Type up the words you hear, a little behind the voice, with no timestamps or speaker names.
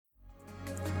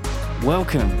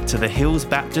Welcome to the Hills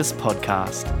Baptist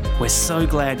Podcast. We're so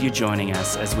glad you're joining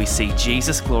us as we see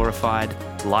Jesus glorified,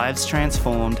 lives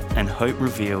transformed, and hope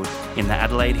revealed in the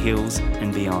Adelaide Hills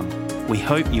and beyond. We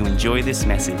hope you enjoy this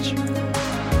message.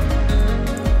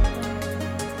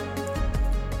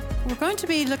 We're going to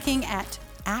be looking at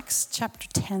Acts chapter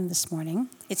 10 this morning.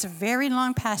 It's a very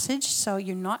long passage, so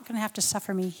you're not going to have to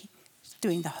suffer me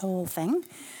doing the whole thing,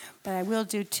 but I will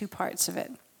do two parts of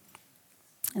it.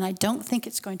 And I don't think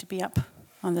it's going to be up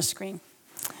on the screen.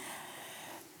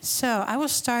 So I will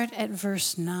start at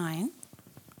verse 9.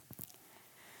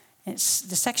 The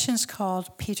section's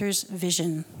called Peter's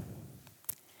Vision.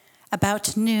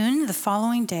 About noon the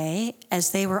following day,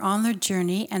 as they were on their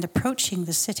journey and approaching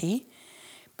the city,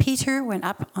 Peter went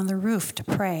up on the roof to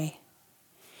pray.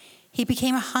 He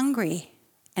became hungry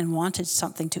and wanted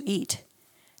something to eat.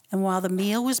 And while the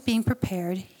meal was being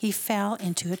prepared, he fell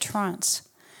into a trance.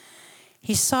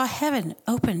 He saw heaven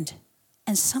opened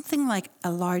and something like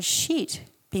a large sheet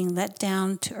being let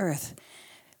down to earth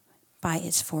by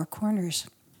its four corners.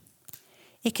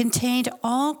 It contained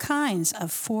all kinds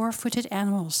of four-footed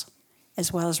animals,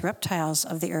 as well as reptiles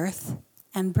of the earth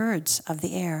and birds of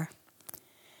the air.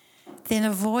 Then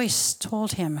a voice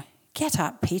told him, "Get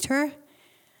up, Peter,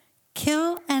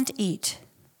 kill and eat."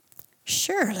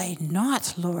 "Surely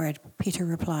not, Lord," Peter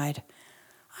replied.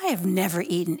 "I have never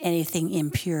eaten anything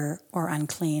impure or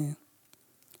unclean."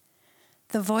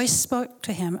 The voice spoke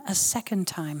to him a second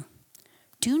time.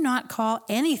 "Do not call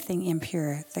anything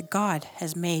impure that God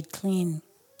has made clean."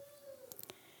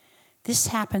 This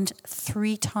happened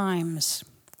 3 times,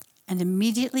 and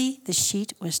immediately the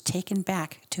sheet was taken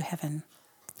back to heaven.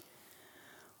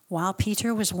 While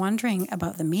Peter was wondering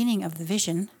about the meaning of the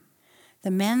vision,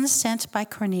 the men sent by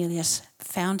Cornelius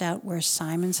found out where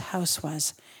Simon's house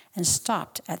was and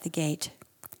stopped at the gate.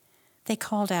 They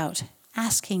called out,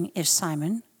 asking if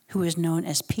Simon, who was known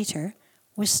as Peter,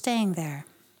 was staying there.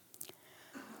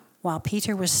 While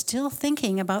Peter was still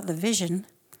thinking about the vision,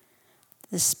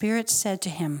 the Spirit said to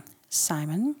him,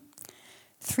 "Simon,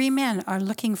 3 men are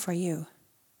looking for you.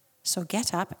 So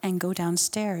get up and go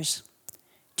downstairs.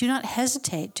 Do not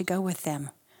hesitate to go with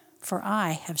them, for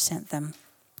I have sent them."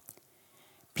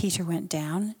 Peter went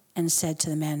down and said to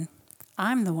the men,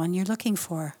 "I'm the one you're looking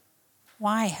for.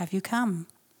 Why have you come?"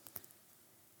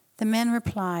 The men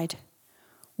replied,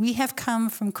 "We have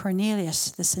come from Cornelius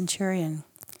the centurion.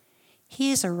 He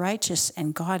is a righteous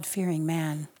and God-fearing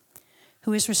man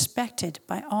who is respected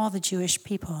by all the Jewish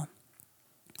people.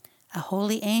 A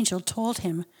holy angel told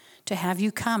him to have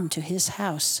you come to his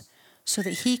house so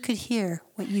that he could hear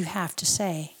what you have to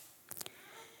say."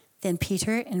 Then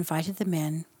Peter invited the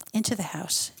men into the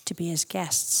house to be his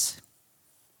guests.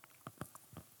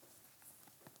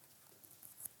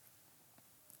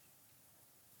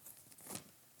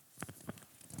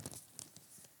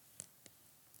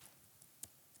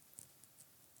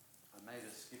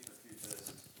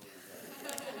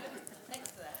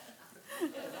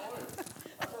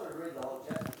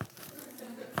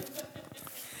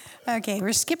 Okay,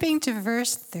 we're skipping to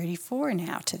verse 34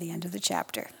 now, to the end of the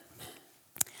chapter.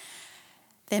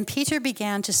 Then Peter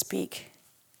began to speak.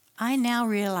 "I now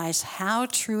realize how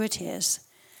true it is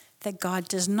that God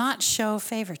does not show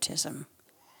favoritism,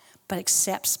 but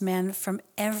accepts men from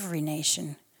every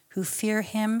nation who fear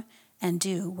him and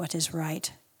do what is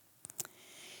right.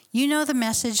 You know the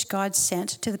message God sent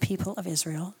to the people of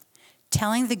Israel,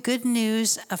 telling the good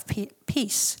news of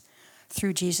peace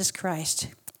through Jesus Christ,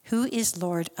 who is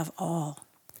Lord of all.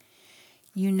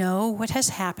 You know what has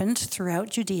happened throughout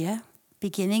Judea,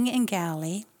 beginning in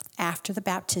Galilee, after the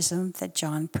baptism that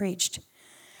John preached,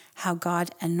 how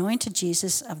God anointed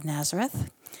Jesus of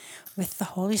Nazareth with the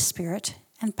Holy Spirit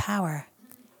and power,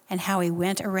 and how he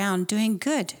went around doing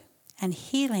good and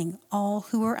healing all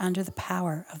who were under the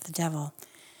power of the devil,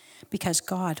 because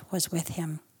God was with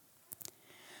him.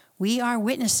 We are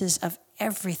witnesses of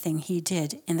everything he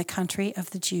did in the country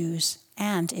of the Jews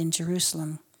and in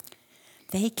Jerusalem.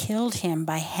 They killed him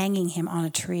by hanging him on a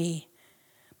tree,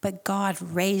 but God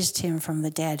raised him from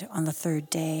the dead on the 3rd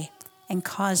day and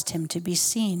caused him to be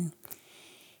seen.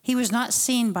 He was not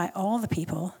seen by all the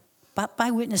people, but by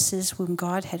witnesses whom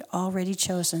God had already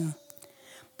chosen,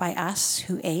 by us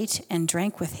who ate and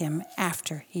drank with him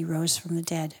after he rose from the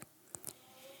dead.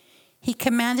 He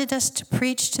commanded us to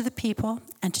preach to the people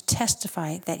and to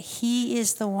testify that he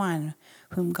is the one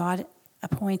whom God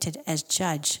appointed as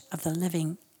judge of the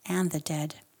living and the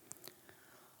dead.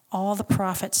 All the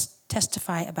prophets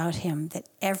testify about him that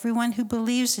everyone who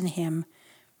believes in him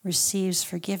receives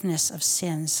forgiveness of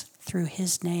sins through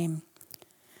his name."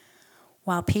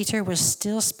 While Peter was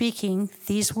still speaking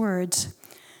these words,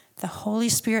 the Holy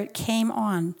Spirit came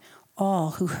on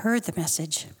all who heard the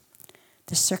message.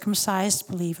 The circumcised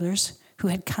believers who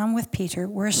had come with Peter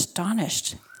were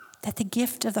astonished that the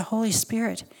gift of the Holy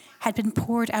Spirit had been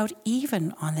poured out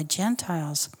even on the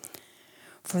Gentiles,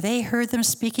 for they heard them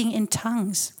speaking in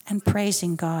tongues and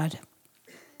praising God.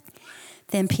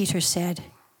 Then Peter said,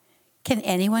 "Can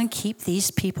anyone keep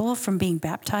these people from being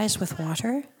baptized with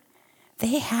water?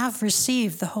 They have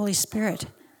received the Holy Spirit,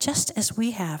 just as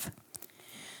we have."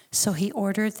 So he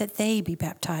ordered that they be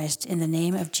baptized in the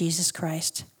name of Jesus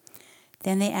Christ.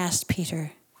 Then they asked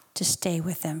Peter to stay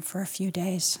with them for a few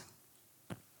days.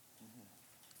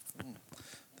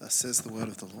 Thus says the word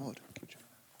of the Lord.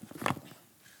 I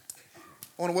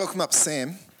want to welcome up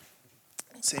Sam.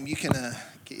 Sam, you can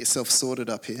get yourself sorted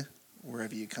up here,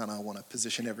 wherever you kind of want to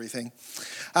position everything.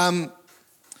 Sam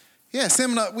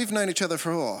and I, we've known each other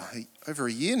for over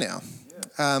a year now.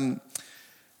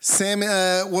 Sam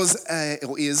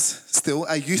is still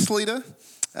a youth leader,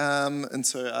 and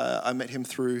so I met him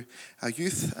through our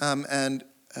youth, and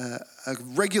a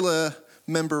regular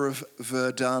member of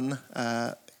Verdun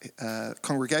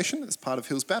congregation as part of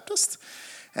Hills Baptist,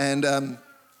 and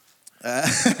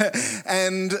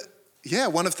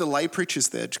one of the lay preachers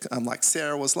there, like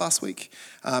Sarah was last week,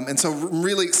 and so I'm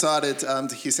really excited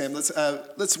to hear Sam.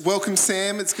 Let's welcome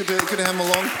Sam. It's good to have him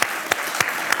along.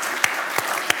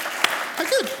 Oh,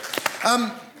 good.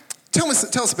 Tell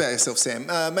us about yourself, Sam.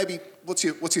 Maybe what's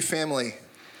your family?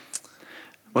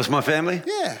 What's my family?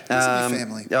 Yeah, what's your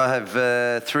family? I have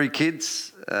 3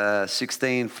 kids,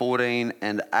 16, 14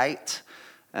 and 8,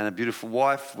 and a beautiful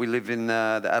wife. We live in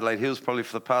the Adelaide Hills probably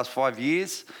for the past 5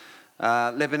 years.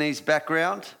 Lebanese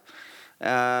background.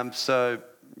 My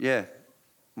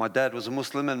dad was a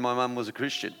Muslim and my mum was a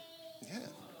Christian.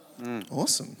 Yeah,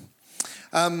 Awesome.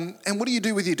 And what do you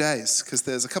do with your days? Because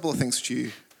there's a couple of things that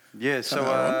you... Yeah, so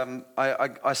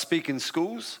I speak in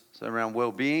schools, so around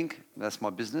well-being. That's my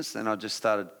business, and I just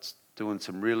started doing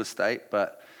some real estate,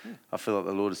 but I feel like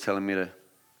the Lord is telling me to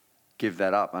give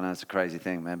that up. I know it's a crazy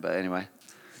thing, man, but anyway.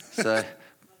 So,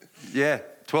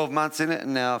 12 months in it,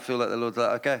 and now I feel like the Lord's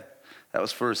like, okay, that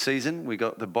was for a season. We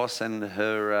got the boss and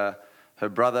her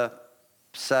brother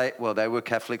say, well, they were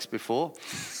Catholics before.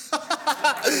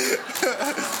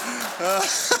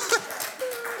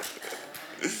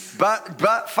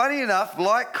 But funny enough,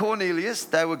 like Cornelius,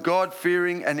 they were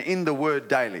God-fearing and in the Word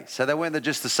daily. So they weren't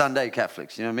just the Sunday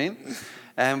Catholics, you know what I mean?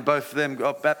 And both of them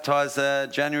got baptized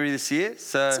January this year.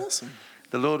 So that's awesome.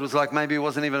 The Lord was like, maybe it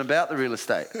wasn't even about the real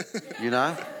estate, you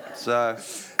know? So,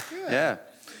 yeah.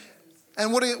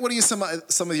 And what are some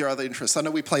of your other interests? I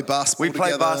know we play basketball together.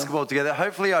 We play basketball together.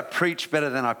 Hopefully I preach better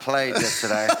than I played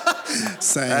yesterday.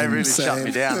 They really shut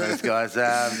me down, those guys.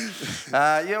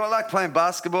 I like playing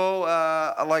basketball.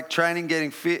 I like training,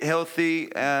 getting fit,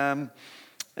 healthy, and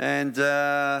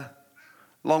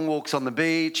long walks on the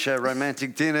beach,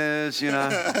 romantic dinners, you know.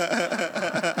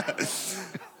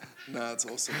 No, it's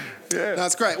awesome. Yeah. No,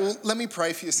 it's great. Well, let me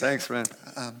pray for you, Sam. Thanks, man.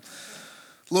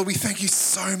 Lord, we thank you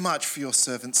so much for your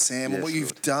servant Sam and what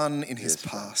you've done in his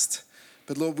past.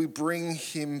 But Lord, we bring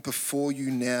him before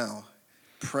you now,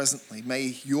 presently.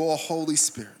 May your Holy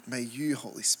Spirit, may you,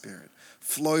 Holy Spirit,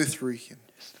 flow through him.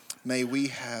 May we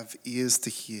have ears to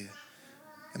hear.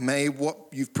 And may what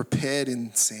you've prepared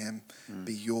in Sam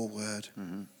be your word.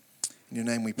 Mm-hmm. In your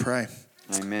name we pray.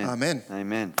 Amen. Amen.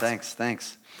 Amen.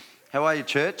 Thanks. How are you,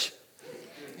 church?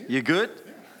 You good?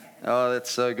 Oh, that's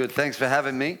so good. Thanks for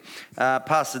having me.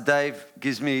 Pastor Dave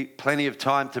gives me plenty of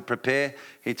time to prepare.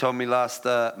 He told me last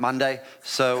Monday.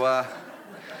 So,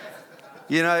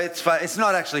 it's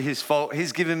not actually his fault.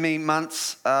 He's given me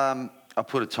months. I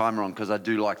put a timer on because I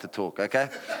do like to talk, okay?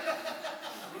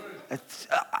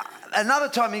 Another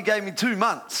time he gave me 2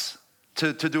 months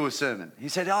to do a sermon. He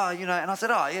said, and I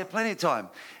said, plenty of time.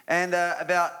 And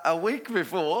about a week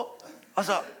before, I was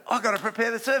like, I've got to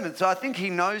prepare the sermon. So I think he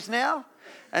knows now.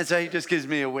 And so he just gives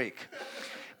me a week.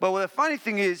 But the funny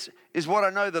thing is what I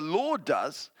know the Lord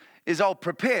does is I'll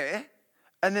prepare,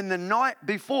 and then the night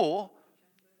before,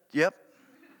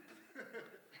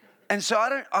 And so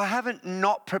I haven't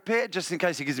not prepared just in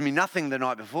case he gives me nothing the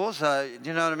night before. So, do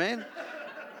you know what I mean?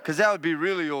 Because that would be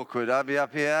really awkward. I'd be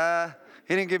up here,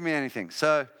 he didn't give me anything.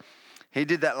 So he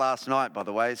did that last night, by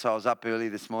the way. So I was up early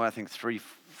this morning, I think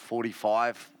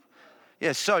 3:45.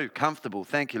 Yeah, so comfortable.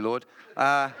 Thank you, Lord.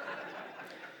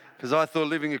 Because I thought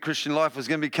living a Christian life was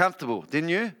going to be comfortable, didn't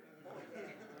you?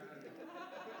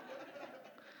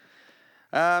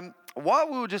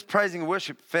 While we were just praising and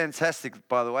worship, fantastic,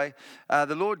 by the way,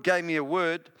 the Lord gave me a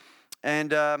word,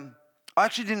 and I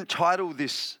actually didn't title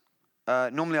this.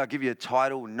 Normally I give you a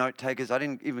title, note takers. I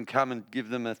didn't even come and give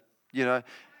them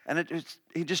And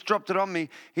he just dropped it on me.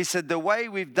 He said, the way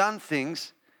we've done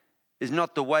things is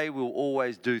not the way we'll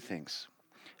always do things.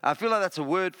 I feel like that's a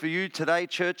word for you today,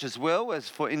 church, as well as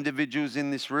for individuals in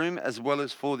this room, as well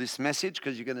as for this message,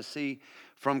 because you're going to see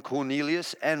from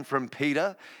Cornelius and from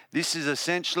Peter, this is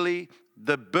essentially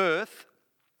the birth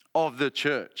of the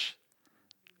church,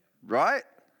 right?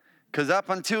 Because up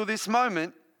until this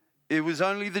moment, it was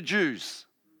only the Jews.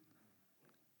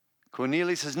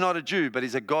 Cornelius is not a Jew, but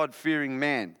he's a God-fearing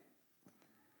man.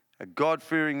 A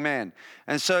God-fearing man.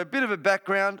 And so a bit of a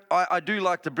background, I do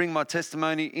like to bring my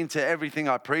testimony into everything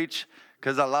I preach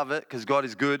because I love it, because God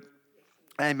is good.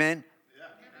 Amen?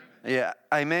 Yeah.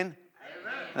 Amen? Amen?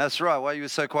 That's right. Why you were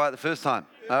so quiet the first time?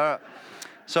 All right.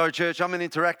 Sorry, church, I'm an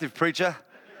interactive preacher.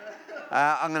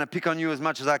 I'm going to pick on you as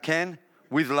much as I can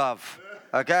with love.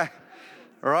 Okay?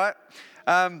 All right?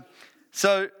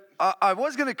 So I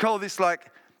was going to call this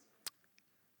like,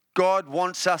 God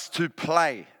wants us to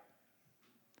play.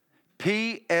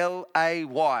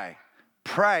 P-L-A-Y.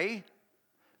 Pray,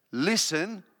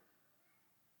 listen,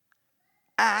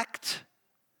 act,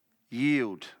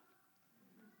 yield.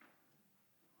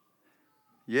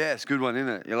 Yeah, it's a good one, isn't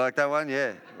it? You like that one?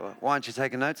 Yeah. Why aren't you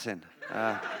taking notes then?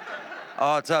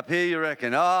 Oh, it's up here, you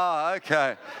reckon? Oh,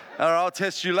 okay. All right, I'll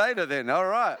test you later then. All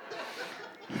right.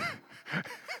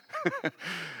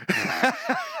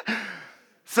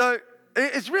 So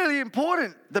it's really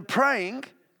important, the praying.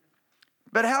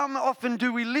 But how often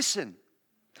do we listen?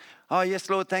 Oh, yes,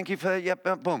 Lord, thank you for, yep,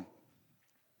 boom.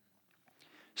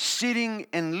 Sitting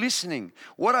and listening.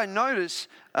 What I notice,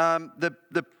 the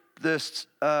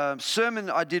sermon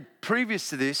I did previous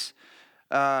to this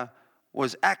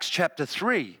was Acts chapter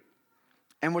 3.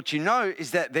 And what you know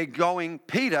is that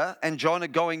Peter and John are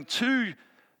going to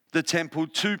the temple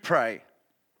to pray.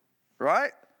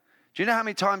 Right? Do you know how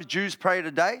many times Jews pray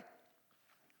a day?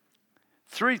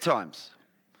 3 times.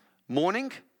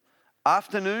 Morning,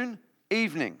 afternoon,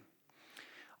 evening.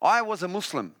 I was a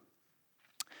Muslim,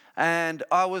 and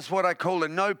I was what I call a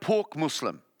no-pork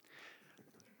Muslim.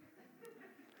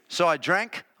 So I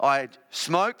drank, I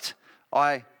smoked,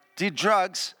 I did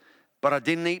drugs, but I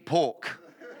didn't eat pork.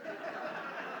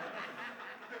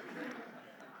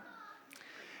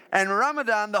 And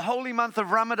Ramadan, the holy month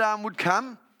of Ramadan would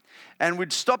come, and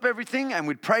we'd stop everything, and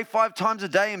we'd pray 5 times a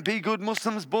day and be good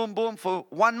Muslims, boom, boom, for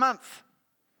 1 month.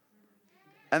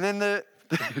 And then the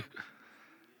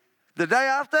day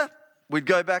after, we'd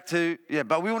go back to,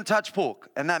 but we wouldn't touch pork.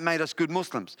 And that made us good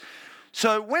Muslims.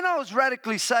 So when I was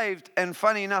radically saved, and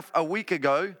funny enough, a week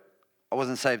ago, I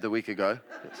wasn't saved a week ago,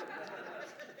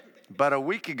 but a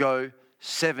week ago,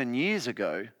 7 years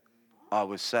ago, I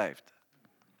was saved.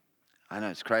 I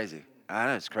know it's crazy.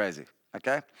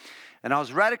 Okay? And I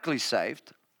was radically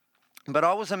saved, but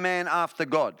I was a man after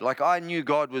God. Like I knew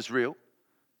God was real.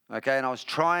 Okay, and I was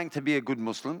trying to be a good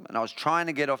Muslim, and I was trying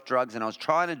to get off drugs, and I was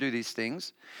trying to do these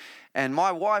things. And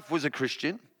my wife was a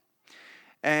Christian,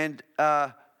 and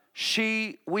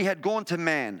we had gone to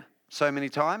man so many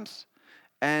times,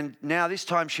 and now this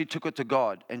time she took it to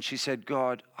God, and she said,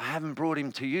 God, I haven't brought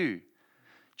him to you.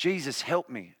 Jesus, help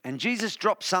me. And Jesus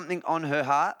dropped something on her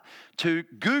heart to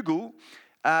Google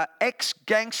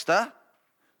ex-gangster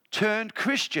turned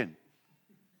Christian,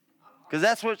 because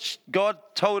that's what God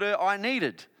told her I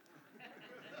needed.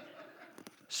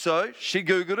 So she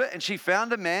Googled it and she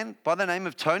found a man by the name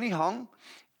of Tony Hong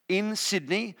in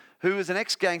Sydney who was an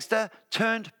ex-gangster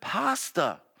turned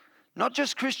pastor, not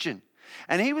just Christian.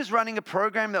 And he was running a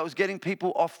program that was getting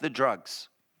people off the drugs.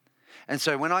 And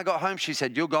so when I got home, she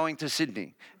said, you're going to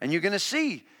Sydney and you're going to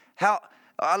see how,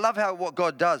 I love what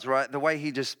God does, right? The way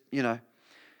he just,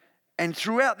 and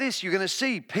throughout this, you're going to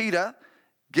see Peter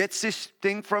gets this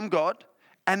thing from God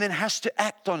and then has to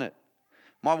act on it.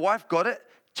 My wife got it,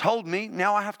 told me,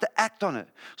 now I have to act on it.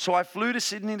 So I flew to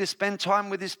Sydney to spend time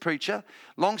with this preacher.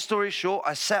 Long story short,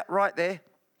 I sat right there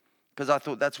because I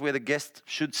thought that's where the guest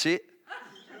should sit.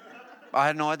 I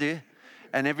had no idea.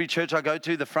 And every church I go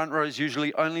to, the front row is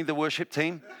usually only the worship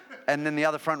team, and then the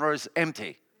other front row is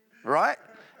empty, right?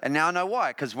 And now I know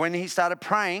why, because when he started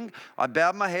praying, I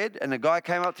bowed my head, and a guy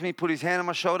came up to me, put his hand on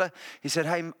my shoulder. He said,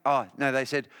 they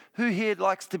said, who here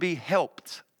likes to be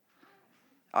helped?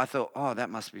 I thought, that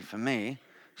must be for me.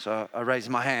 So I raised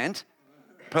my hand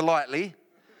politely.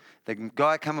 The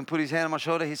guy came and put his hand on my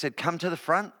shoulder. He said, come to the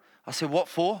front. I said, what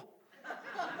for?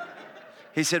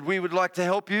 He said, we would like to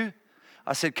help you.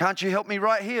 I said, can't you help me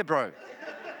right here, bro?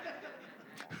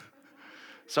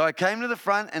 So I came to the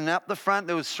front, and up the front,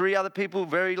 there was 3 other people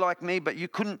very like me, but you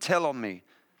couldn't tell on me,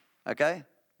 okay?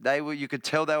 You could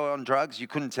tell they were on drugs. You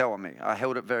couldn't tell on me. I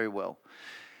held it very well.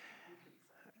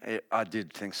 I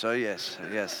did think so, yes.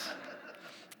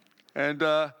 And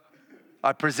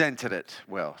I presented it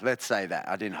well. Let's say that.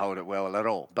 I didn't hold it well at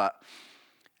all.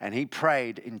 And he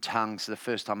prayed in tongues the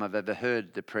first time I've ever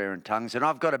heard the prayer in tongues. And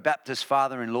I've got a Baptist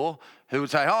father-in-law who would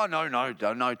say, oh,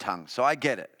 no tongues. So I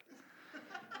get it.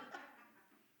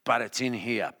 But it's in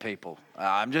here, people.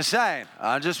 I'm just saying.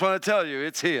 I just want to tell you,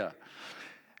 it's here.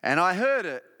 And I heard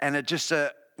it, and it just,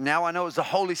 now I know it was the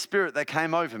Holy Spirit that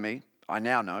came over me. I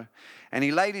now know. And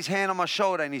he laid his hand on my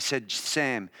shoulder and he said,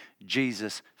 Sam,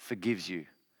 Jesus forgives you.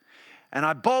 And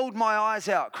I bawled my eyes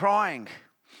out, crying.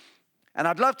 And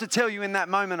I'd love to tell you in that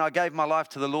moment I gave my life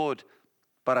to the Lord,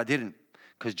 but I didn't.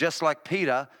 Because just like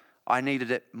Peter, I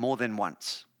needed it more than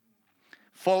once.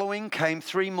 Following came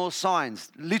 3 more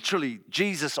signs. Literally,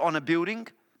 Jesus on a building.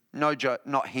 No joke,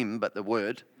 not him, but the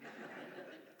word.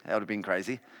 That would have been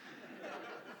crazy.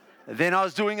 Then I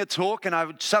was doing a talk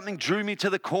and something drew me to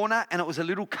the corner and it was a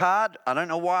little card. I don't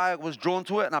know why I was drawn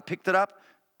to it, and I picked it up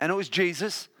and it was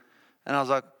Jesus. And I was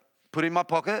like, put it in my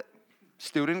pocket.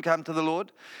 Still didn't come to the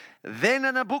Lord. Then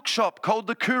in a bookshop called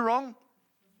the Coorong,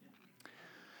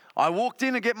 I walked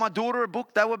in to get my daughter a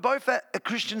book. They were both at a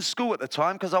Christian school at the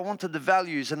time because I wanted the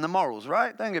values and the morals,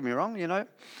 right? Don't get me wrong, you know.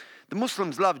 The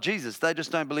Muslims love Jesus. They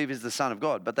just don't believe he's the Son of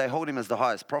God, but they hold him as the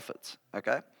highest prophets,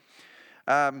 okay?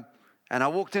 And I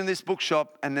walked in this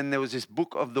bookshop and then there was this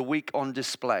book of the week on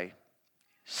display.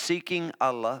 Seeking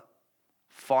Allah,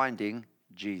 Finding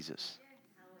Jesus.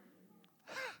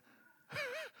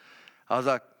 I was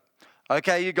like,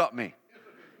 okay, you got me.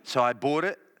 So I bought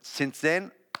it. Since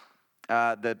then,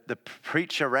 the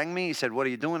preacher rang me. He said, what are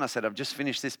you doing? I said, I've just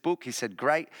finished this book. He said,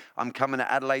 great. I'm coming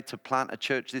to Adelaide to plant a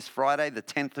church this Friday, the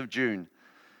 10th of June.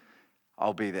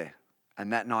 I'll be there.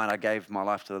 And that night I gave my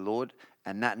life to the Lord.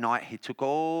 And that night he took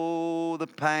all the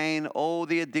pain, all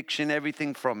the addiction,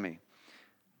 everything from me.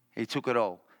 He took it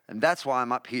all. And that's why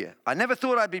I'm up here. I never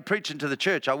thought I'd be preaching to the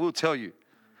church, I will tell you.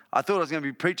 I thought I was going to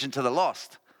be preaching to the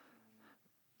lost.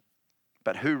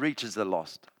 But who reaches the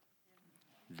lost?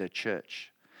 The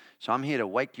church. So I'm here to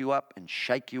wake you up and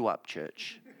shake you up,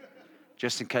 church.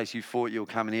 Just in case you thought you were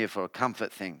coming here for a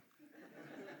comfort thing.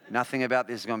 Nothing about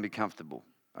this is going to be comfortable,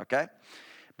 okay?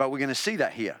 But we're going to see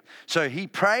that here. So he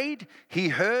prayed, he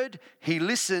heard, he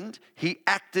listened, he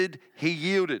acted, he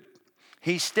yielded.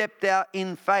 He stepped out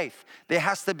in faith. There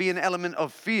has to be an element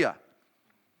of fear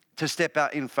to step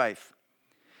out in faith.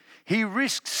 He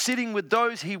risked sitting with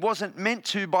those he wasn't meant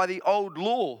to by the old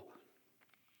law,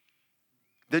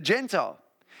 the Gentile.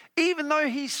 Even though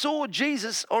he saw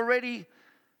Jesus already,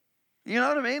 you know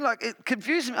what I mean? Like, it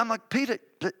confused me. I'm like, Peter,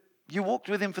 but you walked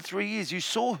with him for 3 years. You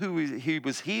saw who he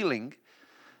was healing.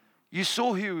 You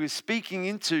saw who he was speaking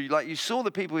into. Like, you saw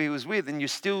the people he was with, and you're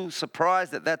still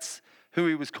surprised that that's who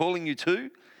he was calling you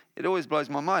to. It always blows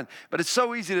my mind. But it's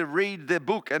so easy to read their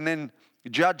book and then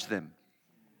judge them.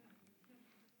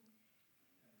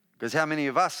 Because how many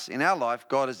of us in our life,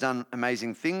 God has done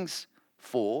amazing things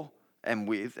for and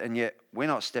with, and yet we're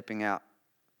not stepping out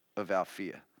of our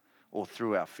fear or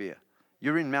through our fear.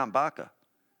 You're in Mount Barker,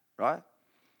 right?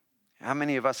 How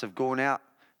many of us have gone out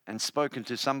and spoken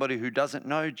to somebody who doesn't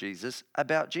know Jesus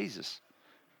about Jesus?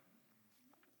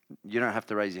 You don't have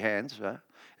to raise your hands, right?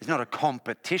 It's not a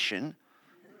competition,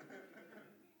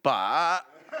 but,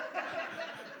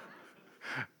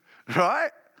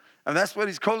 right? And that's what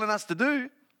he's calling us to do.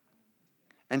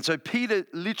 And so Peter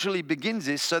literally begins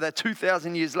this so that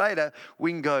 2,000 years later,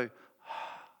 we can go,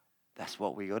 oh, that's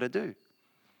what we got to do.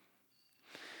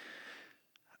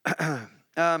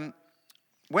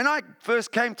 When I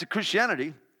first came to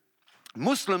Christianity,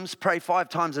 Muslims pray 5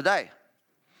 times a day.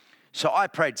 So I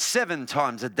prayed 7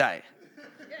 times a day.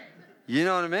 You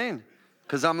know what I mean?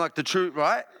 Because I'm like the truth,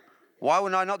 right? Why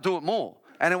would I not do it more?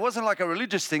 And it wasn't like a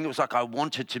religious thing. It was like I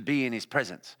wanted to be in his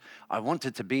presence. I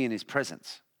wanted to be in his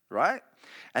presence, right?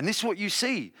 And this is what you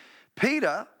see.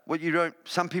 Peter,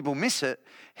 some people miss it,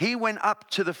 he went up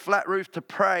to the flat roof to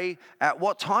pray at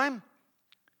what time?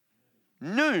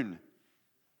 Noon.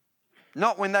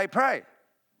 Not when they pray.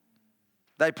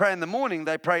 They pray in the morning,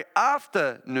 they pray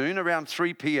after noon, around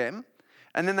 3 p.m.,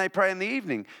 and then they pray in the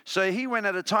evening. So he went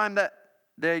at a time that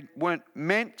they weren't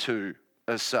meant to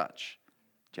as such.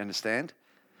 Do you understand?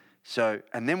 So,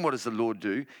 and then what does the Lord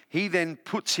do? He then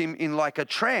puts him in like a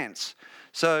trance.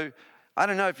 So, I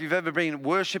don't know if you've ever been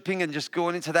worshiping and just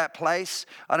gone into that place.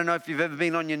 I don't know if you've ever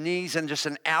been on your knees and just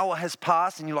an hour has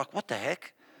passed and you're like, what the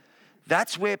heck?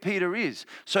 That's where Peter is.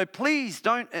 So please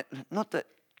don't, not that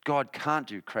God can't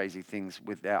do crazy things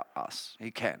without us.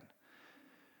 He can.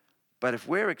 But if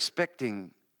we're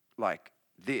expecting like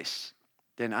this,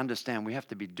 then understand we have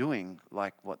to be doing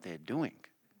like what they're doing.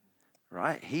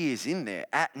 Right? He is in there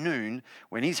at noon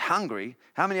when he's hungry.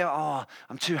 How many are,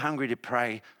 I'm too hungry to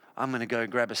pray. I'm going to go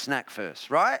grab a snack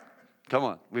first, right? Come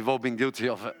on, we've all been guilty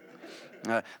of it.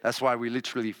 That's why we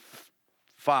literally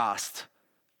fast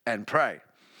and pray.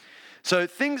 So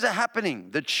things are happening.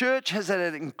 The church has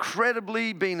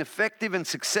incredibly been effective and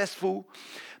successful.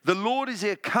 The Lord is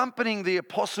accompanying the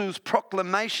apostles'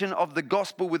 proclamation of the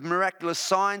gospel with miraculous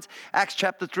signs. Acts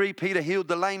chapter 3, Peter healed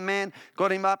the lame man,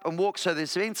 got him up and walked. So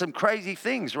there's been some crazy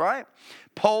things, right?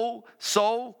 Paul,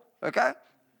 Saul, okay?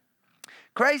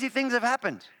 Crazy things have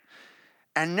happened.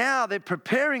 And now they're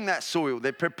preparing that soil.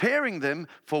 They're preparing them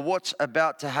for what's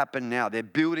about to happen now. They're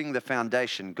building the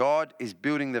foundation. God is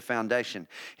building the foundation.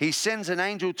 He sends an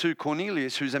angel to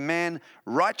Cornelius, who's a man,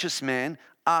 righteous man,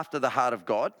 after the heart of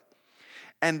God.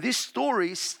 And this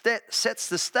story sets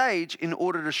the stage in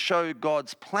order to show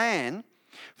God's plan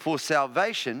for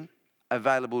salvation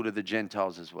available to the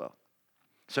Gentiles as well.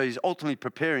 So he's ultimately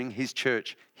preparing his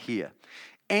church here.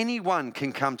 Anyone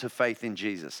can come to faith in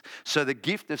Jesus. So the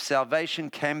gift of salvation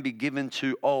can be given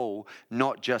to all,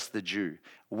 not just the Jew.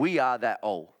 We are that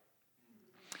all.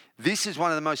 This is one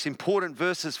of the most important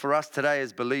verses for us today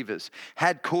as believers.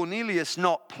 Had Cornelius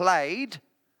not played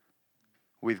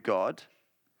with God,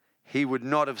 he would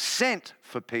not have sent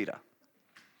for Peter.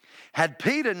 Had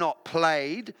Peter not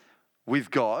played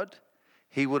with God,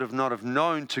 he would have not have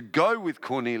known to go with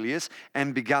Cornelius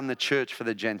and begun the church for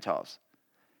the Gentiles.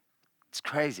 It's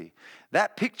crazy.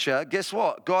 That picture, guess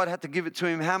what? God had to give it to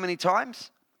him how many times?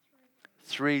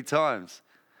 3 times.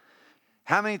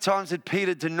 How many times did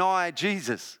Peter deny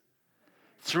Jesus?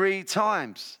 3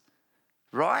 times.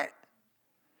 Right?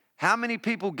 How many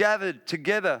people gathered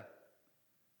together?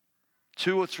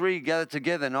 2 or 3 gathered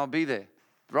together and I'll be there.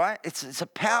 Right? It's a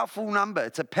powerful number.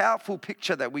 It's a powerful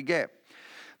picture that we get.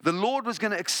 The Lord was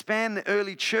going to expand the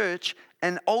early church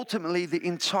and ultimately the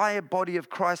entire body of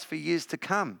Christ for years to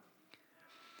come.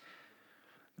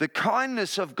 The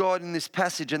kindness of God in this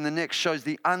passage and the next shows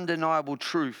the undeniable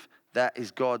truth that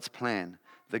is God's plan.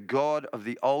 The God of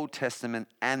the Old Testament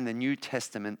and the New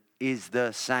Testament is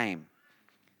the same.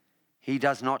 He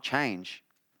does not change,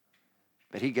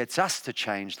 but he gets us to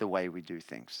change the way we do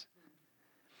things.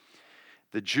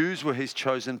 The Jews were his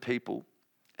chosen people,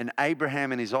 and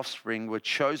Abraham and his offspring were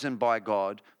chosen by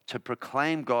God to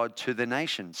proclaim God to the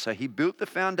nations. So he built the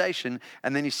foundation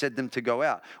and then he said them to go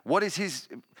out. What is his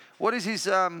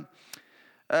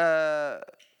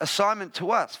assignment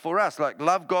to us, for us? Like,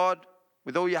 love God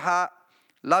with all your heart,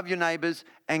 love your neighbors,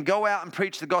 and go out and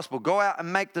preach the gospel. Go out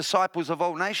and make disciples of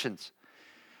all nations.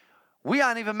 We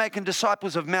aren't even making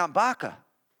disciples of Mount Barker.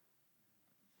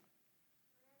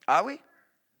 Are we?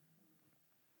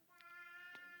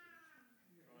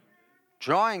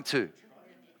 Trying to.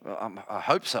 Well, I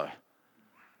hope so.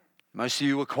 Most of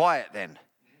you were quiet then.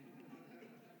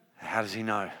 How does he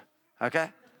know?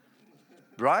 Okay?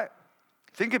 Right?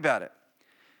 Think about it.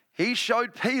 He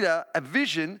showed Peter a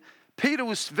vision. Peter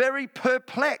was very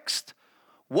perplexed.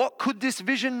 What could this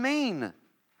vision mean?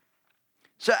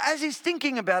 So as he's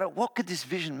thinking about it, what could this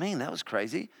vision mean? That was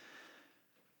crazy.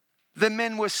 The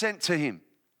men were sent to him.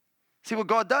 See what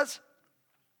God does?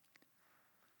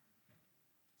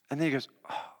 And then he goes,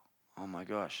 oh my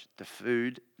gosh, the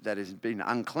food that has been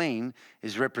unclean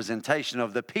is representation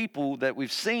of the people that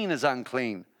we've seen as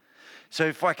unclean. So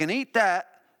if I can eat that,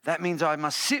 that means I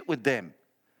must sit with them.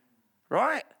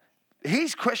 Right?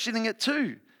 He's questioning it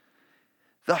too.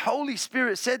 The Holy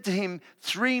Spirit said to him,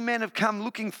 3 men have come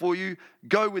looking for you,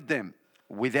 go with them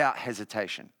without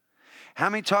hesitation. How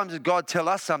many times did God tell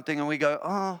us something and we go,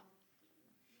 oh.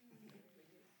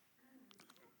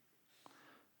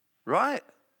 Right?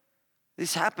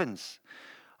 This happens.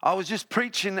 I was just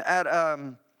preaching at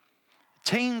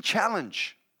Teen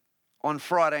Challenge on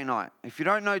Friday night. If you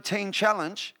don't know Teen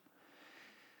Challenge,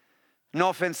 no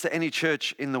offense to any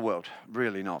church in the world,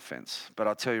 really no offense, but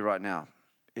I'll tell you right now,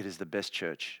 it is the best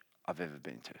church I've ever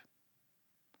been to.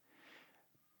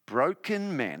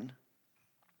 Broken men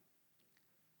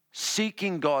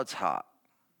seeking God's heart,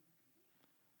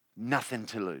 nothing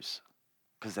to lose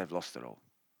because they've lost it all.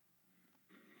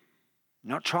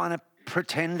 Not trying to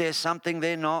pretend there's something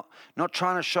they're not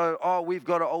trying to show, oh, we've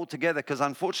got it all together, because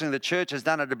unfortunately the church has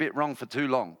done it a bit wrong for too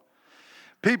long.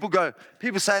 People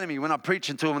say to me when I'm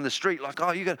preaching to them in the street, like,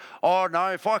 oh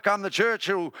no, if I come to church,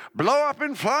 it'll blow up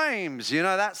in flames. You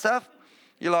know that stuff?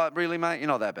 You're like, really, mate? You're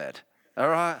not that bad. All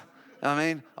right? I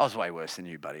mean, I was way worse than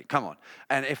you, buddy. Come on.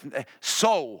 And if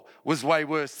Saul was way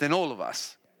worse than all of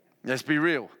us, let's be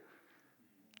real.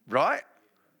 Right?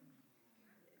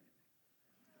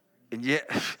 And yeah.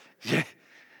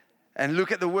 And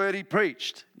look at the word he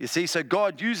preached. You see, so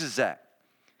God uses that.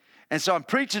 And so I'm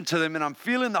preaching to them and I'm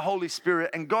feeling the Holy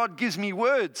Spirit and God gives me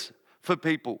words for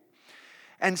people.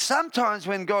 And sometimes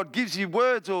when God gives you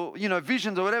words or,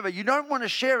 visions or whatever, you don't want to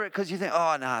share it because you think,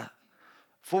 oh, nah.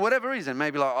 For whatever reason,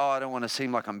 maybe like, oh, I don't want to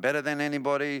seem like I'm better than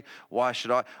anybody. Why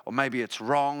should I? Or maybe it's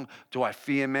wrong. Do I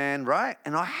fear man, right?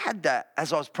 And I had that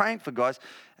as I was praying for guys.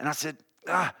 And I said,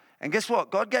 And guess what?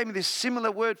 God gave me this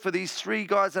similar word for these 3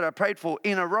 guys that I prayed for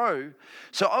in a row.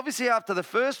 So obviously after the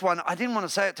first one, I didn't want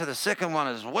to say it to the second one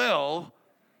as well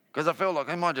because I felt like,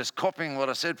 am I just copying what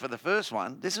I said for the first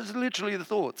one? This is literally the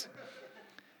thoughts.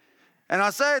 And I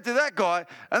say it to that guy,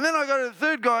 and then I go to the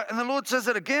third guy, and the Lord says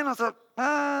it again. I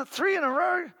thought, 3 in a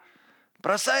row.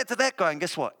 But I say it to that guy, and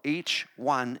guess what? Each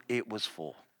one it was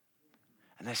for.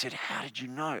 And they said, how did you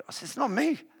know? I said, it's not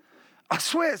me. I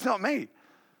swear it's not me.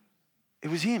 It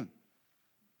was him.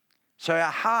 So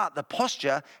our heart, the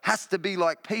posture, has to be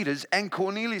like Peter's and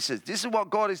Cornelius's. This is what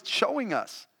God is showing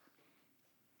us.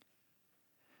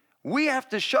 We have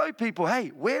to show people,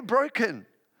 hey, we're broken.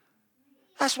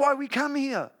 That's why we come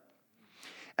here.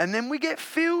 And then we get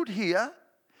filled here,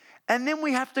 and then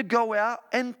we have to go out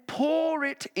and pour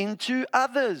it into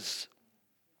others.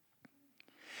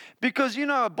 Because,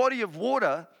 a body of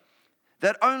water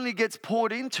that only gets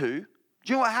poured into, do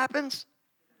you know what happens?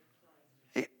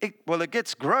 It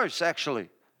gets gross, actually.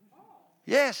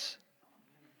 Yes.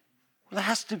 Well, it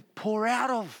has to pour out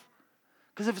of.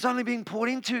 Because if it's only being poured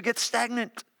into, it gets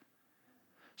stagnant.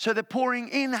 So the pouring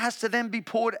in has to then be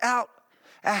poured out.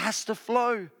 It has to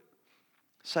flow.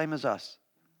 Same as us.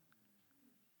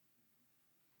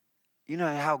 You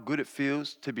know how good it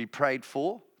feels to be prayed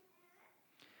for?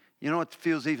 You know what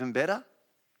feels even better?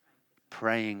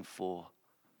 Praying for.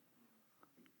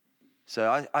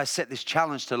 So I set this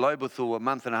challenge to Lobathul a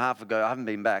month and a half ago. I haven't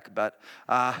been back, but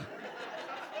I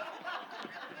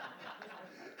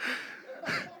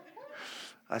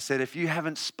said, if you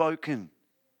haven't spoken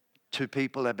to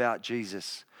people about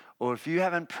Jesus, or if you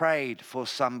haven't prayed for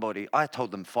somebody, I told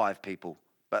them 5 people.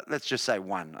 But let's just say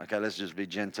 1, okay? Let's just be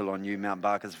gentle on you, Mount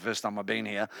Barker. It's the first time I've been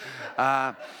here.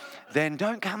 Then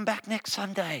don't come back next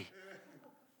Sunday.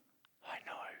 I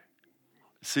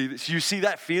know. You see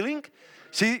that feeling?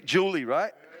 See, Julie,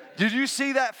 right? Did you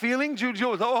see that feeling? Julie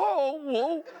was,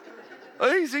 oh, whoa.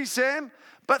 Easy, Sam.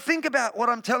 But think about what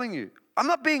I'm telling you. I'm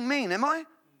not being mean, am I?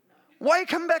 Why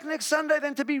come back next Sunday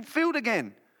then to be filled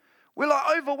again? We're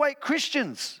like overweight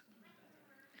Christians.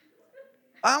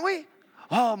 Aren't we?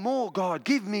 Oh, more, God,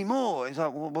 give me more. He's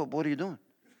like, well, what are you doing?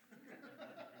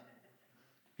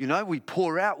 We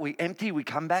pour out, we empty, we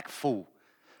come back full.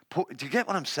 Do you get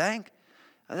what I'm saying?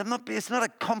 It's not a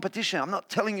competition. I'm not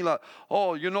telling you like,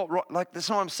 oh, you're not right. Like, that's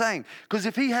not what I'm saying. Because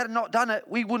if he had not done it,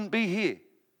 we wouldn't be here.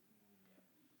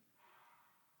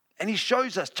 And he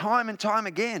shows us time and time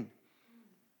again.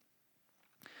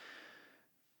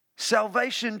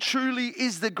 Salvation truly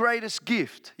is the greatest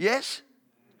gift. Yes?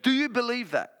 Do you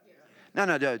believe that?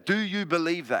 No. Do you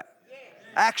believe that? Yes.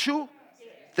 Actual? Yes.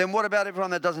 Then what about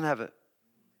everyone that doesn't have it?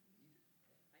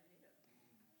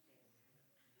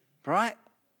 Right?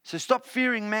 So stop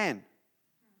fearing man.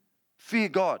 Fear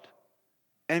God.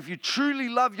 And if you truly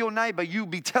love your neighbor, you'll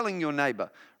be telling your neighbor.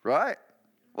 Right?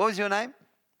 What was your name?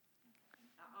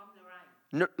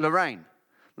 I'm Lorraine.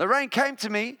 Lorraine came to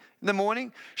me in the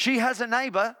morning. She has a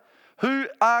neighbor who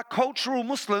are cultural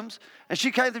Muslims, and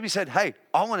she came to me and said, hey,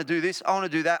 I want to do this, I want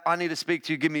to do that, I need to speak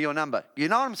to you, give me your number. You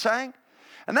know what I'm saying?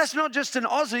 And that's not just an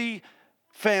Aussie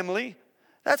family,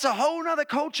 that's a whole nother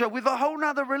culture with a whole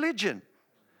nother religion.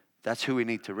 That's who we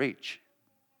need to reach.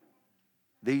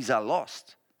 These are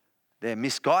lost, they're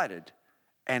misguided,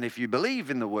 and if you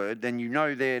believe in the word, then you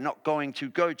know they're not going to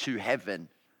go to heaven.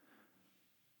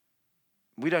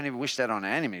 We don't even wish that on our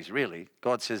enemies, really.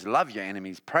 God says, love your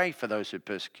enemies. Pray for those who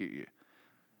persecute you.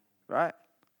 Right?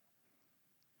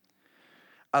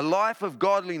 A life of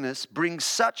godliness brings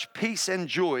such peace and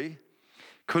joy.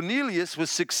 Cornelius was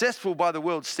successful by the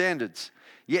world's standards,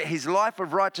 yet his life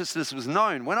of righteousness was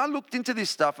known. When I looked into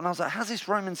this stuff, and I was like, how's this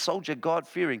Roman soldier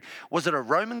God-fearing? Was it a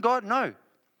Roman God? No.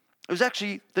 It was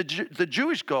actually the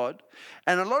Jewish God.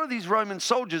 And a lot of these Roman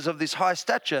soldiers of this high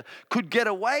stature could get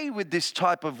away with this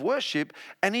type of worship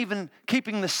and even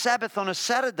keeping the Sabbath on a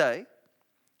Saturday,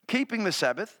 keeping the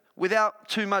Sabbath without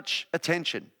too much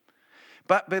attention.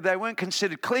 But they weren't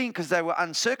considered clean because they were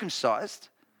uncircumcised.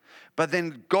 But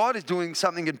then God is doing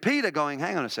something in Peter going,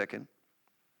 hang on a second.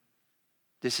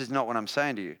 This is not what I'm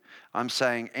saying to you. I'm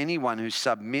saying anyone who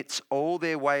submits all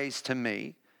their ways to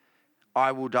me,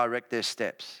 I will direct their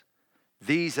steps.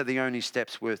 These are the only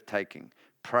steps worth taking.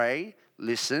 Pray,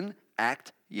 listen,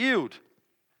 act, yield.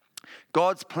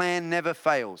 God's plan never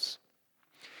fails.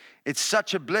 It's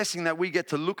such a blessing that we get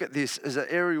to look at this as an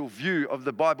aerial view of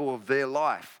the Bible of their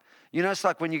life. You know, it's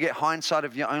like when you get hindsight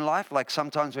of your own life, like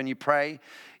sometimes when you pray,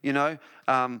 you know,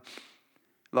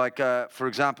 for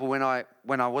example, when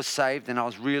I was saved and I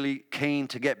was really keen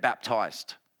to get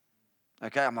baptized.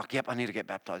 Okay, I'm like, yep, I need to get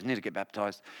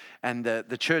baptized. And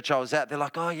the church I was at, they're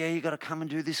like, oh yeah, you got to come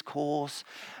and do this course.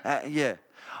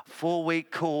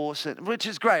 4-week course, which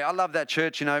is great. I love that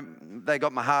church, you know. They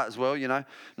got my heart as well, you know.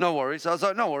 No worries. I was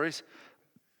like, no worries.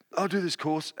 I'll do this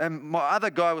course. And my other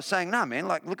guy was saying, nah, man,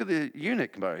 like, look at the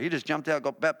eunuch, bro. He just jumped out,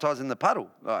 got baptized in the puddle.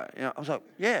 Like, you know, I was like,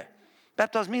 yeah,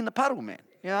 baptize me in the puddle, man.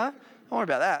 You know, don't worry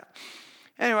about that.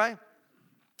 Anyway,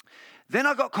 then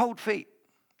I got cold feet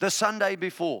the Sunday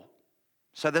before.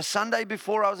 So the Sunday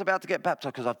before I was about to get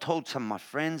baptized, because I've told some of my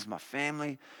friends, my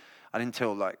family. I didn't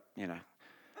tell, like, you know,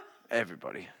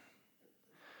 everybody.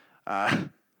 And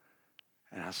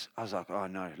I was like, oh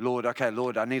no, Lord,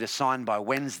 I need a sign by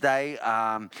Wednesday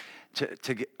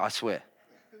to get, I swear.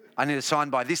 I need a sign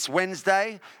by this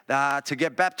Wednesday to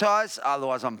get baptized,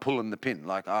 otherwise I'm pulling the pin.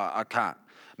 Like, I can't.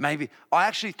 I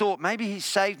actually thought maybe he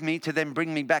saved me to then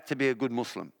bring me back to be a good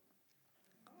Muslim.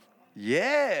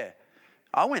 Yeah,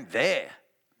 I went there.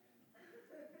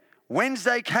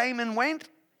 Wednesday came and went,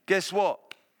 guess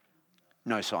what?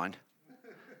 No sign.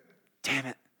 Damn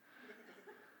it.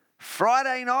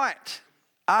 Friday night.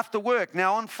 After work.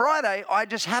 Now, on Friday, I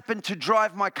just happened to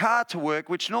drive my car to work,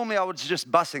 which normally I was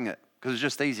just busing it because it's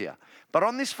just easier. But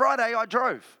on this Friday, I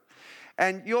drove.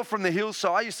 And you're from the hills,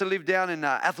 so I used to live down in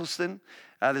Athelston.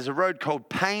 There's a road called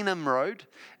Paynham Road,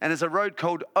 and there's a road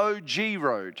called OG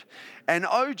Road. And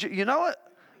OG, you know it?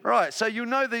 Right, so you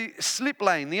know the slip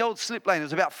lane, the old slip lane.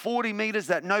 It's about 40 metres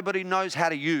that nobody knows how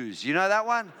to use. You know that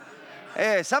one?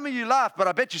 Yeah, some of you laugh, but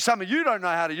I bet you some of you don't know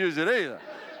how to use it either.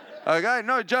 Okay,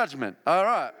 no judgment. All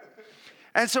right.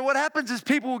 And so what happens is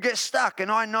people will get stuck,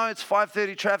 and I know it's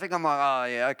 5:30 traffic. I'm like, oh,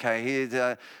 yeah,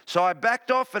 okay. So I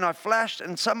backed off, and I flashed,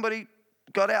 and somebody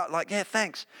got out like, yeah,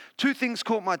 thanks. 2 things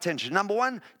caught my attention. Number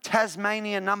 1,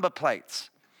 Tasmania number plates.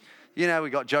 You know,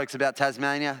 we got jokes about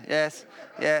Tasmania. Yes,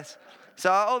 yes.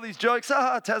 So all these jokes,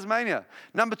 Tasmania.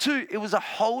 Number 2, it was a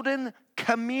Holden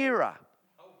Chimera.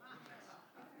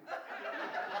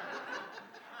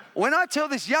 When I tell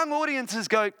this, young audiences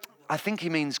go, I think he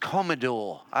means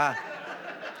Commodore. I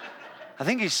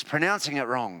think he's pronouncing it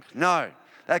wrong. No,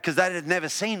 because they had never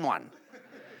seen one.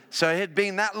 So it had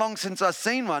been that long since I'd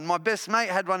seen one. My best mate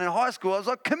had one in high school. I was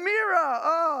like, Chimera,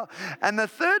 oh. And the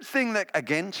third thing that,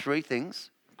 again, 3 things,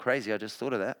 crazy, I just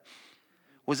thought of that,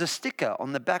 was a sticker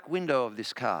on the back window of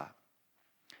this car.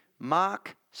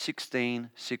 Mark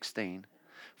 16:16.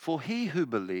 For he who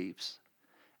believes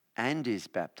and is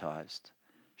baptized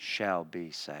shall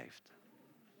be saved.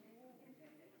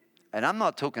 And I'm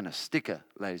not talking a sticker,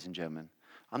 ladies and gentlemen.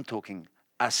 I'm talking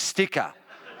a sticker.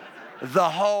 The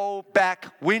whole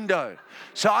back window.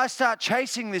 So I start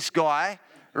chasing this guy,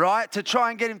 right, to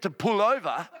try and get him to pull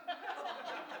over.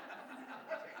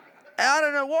 And I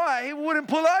don't know why he wouldn't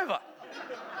pull over.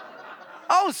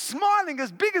 I was smiling as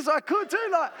big as I could too,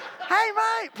 like, hey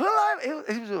mate, pull over.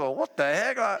 He was like, what the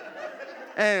heck? Like,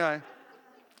 anyway,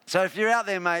 so if you're out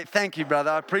there, mate, thank you, brother.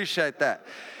 I appreciate that.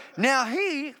 Now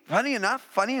he, funny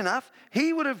enough,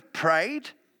 he would have prayed,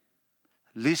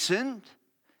 listened,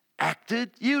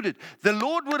 acted, yielded. The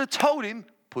Lord would have told him,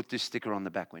 put this sticker on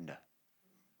the back window.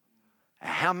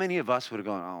 How many of us would have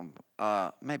gone,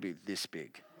 maybe this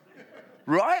big?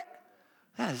 Right?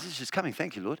 Yeah, this is just coming,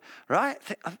 thank you, Lord. Right?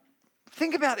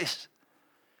 Think about this.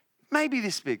 Maybe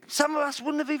this big. Some of us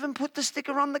wouldn't have even put the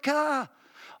sticker on the car.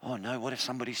 Oh no, what if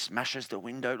somebody smashes the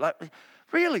window? Like,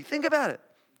 really, think about it.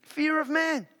 Fear of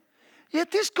man.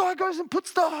 Yet this guy goes and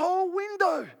puts the whole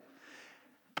window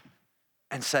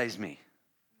and saves me.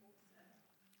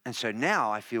 And so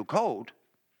now I feel cold.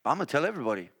 I'm going to tell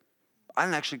everybody. I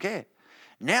don't actually care.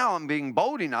 Now I'm being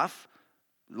bold enough,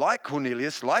 like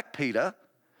Cornelius, like Peter,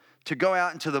 to go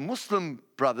out into the Muslim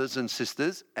brothers and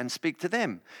sisters and speak to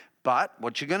them. But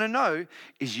what you're going to know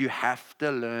is you have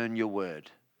to learn your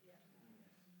word.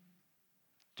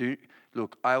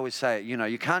 Look, I always say,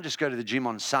 you can't just go to the gym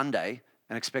on Sunday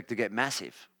and expect to get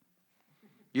massive.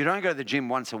 You don't go to the gym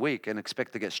once a week and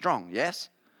expect to get strong, yes?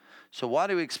 So why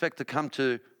do we expect to come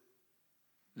to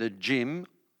the gym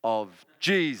of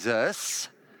Jesus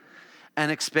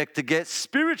and expect to get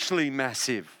spiritually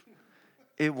massive?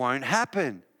 It won't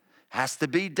happen. Has to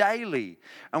be daily.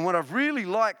 And what I've really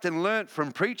liked and learnt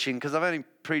from preaching, because I've only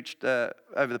preached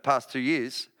over the past 2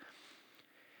 years,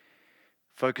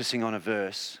 focusing on a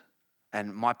verse,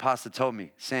 and my pastor told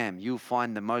me, Sam, you'll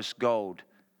find the most gold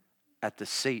at the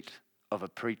seat of a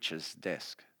preacher's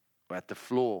desk or at the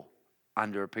floor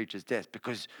under a preacher's desk,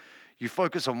 because You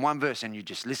focus on one verse and you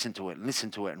just listen to it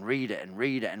and read it and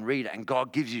read it and read it. And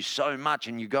God gives you so much,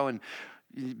 and you go and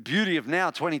beauty of now,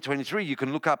 2023, you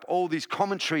can look up all these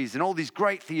commentaries and all these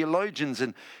great theologians,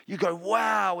 and you go,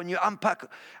 wow, and you unpack,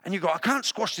 and you go, I can't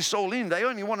squash this all in. They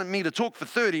only wanted me to talk for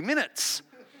 30 minutes.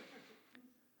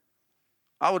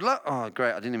 I would love, oh,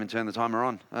 great, I didn't even turn the timer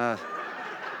on.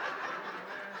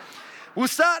 We'll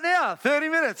start now, 30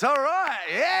 minutes, all right,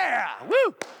 yeah,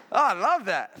 woo. Oh, I love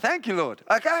that. Thank you, Lord,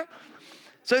 okay?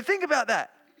 So think about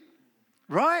that,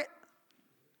 right?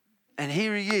 And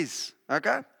here he is,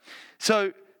 okay?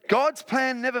 So God's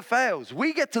plan never fails.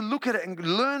 We get to look at it and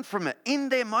learn from it. In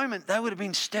their moment, they would have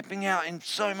been stepping out in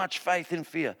so much faith and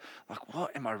fear. Like,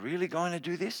 what? Am I really going to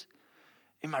do this?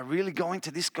 Am I really going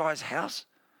to this guy's house?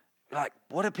 Like,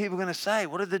 what are people going to say?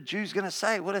 What are the Jews going to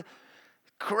say?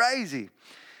 Crazy.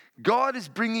 God is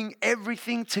bringing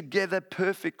everything together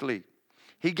perfectly.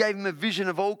 He gave them a vision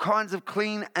of all kinds of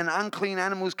clean and unclean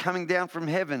animals coming down from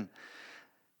heaven.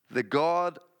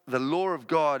 The law of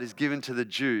God is given to the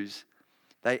Jews.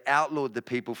 They outlawed the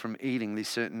people from eating these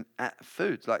certain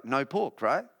foods, like no pork,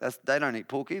 right? They don't eat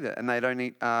pork either, and they don't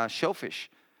eat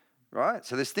shellfish, right?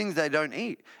 So there's things they don't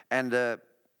eat, and a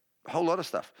whole lot of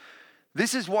stuff.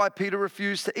 This is why Peter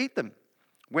refused to eat them.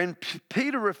 When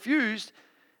Peter refused,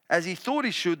 as he thought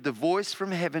he should, the voice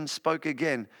from heaven spoke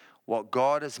again. What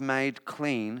God has made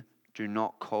clean, do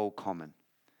not call common.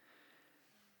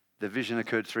 The vision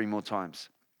occurred 3 more times.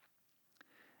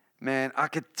 Man, I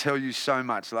could tell you so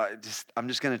much. I'm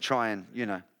just going to try and,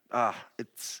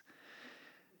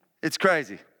 it's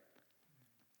crazy.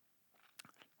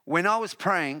 When I was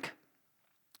praying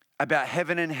about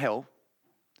heaven and hell,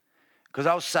 because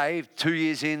I was saved 2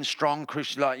 years in, strong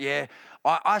Christian,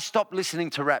 I stopped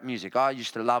listening to rap music. I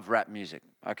used to love rap music,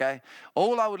 okay?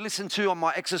 All I would listen to on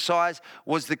my exercise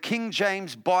was the King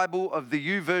James Bible of the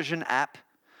YouVersion app,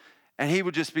 and he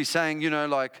would just be saying,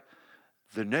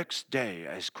 the next day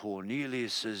as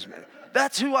Cornelius's...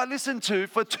 That's who I listened to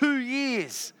for 2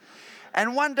 years.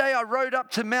 And one day I rode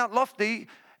up to Mount Lofty,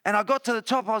 and I got to the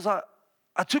top.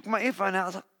 I took my earphone out. I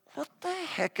was like, what the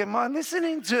heck am I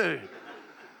listening to?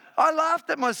 I laughed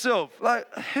at myself.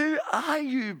 Who are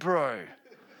you, bro?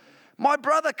 My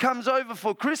brother comes over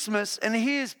for Christmas, and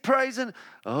he is praising,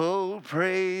 oh,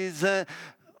 praise.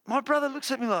 My brother looks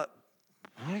at me like,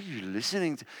 what are you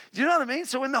listening to? Do you know what I mean?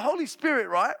 So when the Holy Spirit,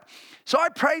 right? So I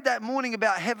prayed that morning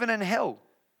about heaven and hell.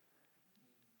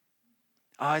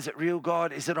 Oh, is it real,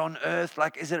 God? Is it on earth?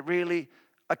 Is it really?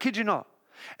 I kid you not.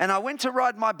 And I went to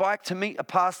ride my bike to meet a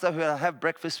pastor who I have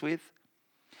breakfast with.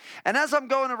 And as I'm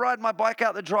going to ride my bike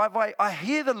out the driveway, I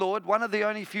hear the Lord, one of the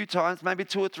only few times, maybe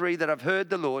 2 or 3 that I've heard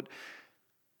the Lord,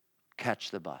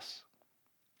 catch the bus.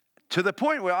 To the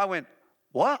point where I went,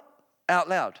 what? Out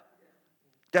loud.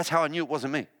 That's how I knew it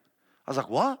wasn't me. I was like,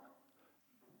 what?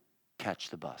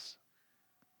 Catch the bus.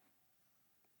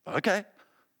 Okay.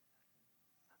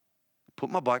 Put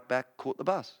my bike back, caught the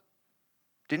bus.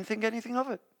 Didn't think anything of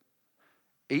it.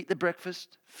 Eat the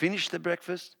breakfast, finish the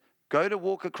breakfast, go to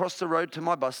walk across the road to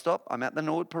my bus stop. I'm at the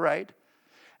Nord Parade,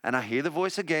 and I hear the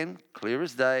voice again, clear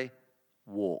as day,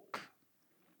 walk.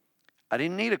 I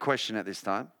didn't need a question at this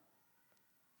time,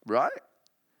 right?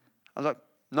 I was like,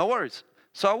 no worries.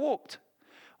 So I walked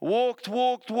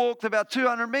about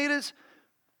 200 meters.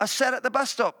 I sat at the bus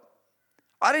stop.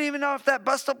 I didn't even know if that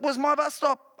bus stop was my bus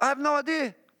stop. I have no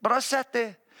idea, but I sat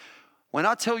there. When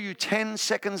I tell you 10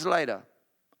 seconds later,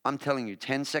 I'm telling you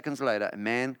 10 seconds later, a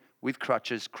man with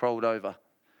crutches crawled over.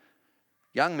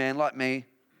 Young man like me,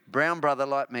 brown brother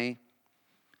like me,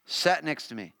 sat next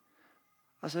to me.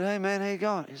 I said, hey man, how you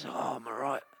going? He said, oh, I'm all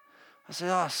right. I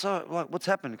said, what's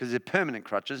happened? Because they're permanent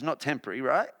crutches, not temporary,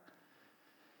 right?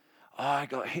 Oh, I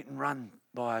got hit and run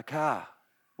by a car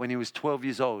when he was 12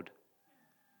 years old.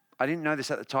 I didn't know this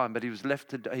at the time, but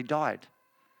he died.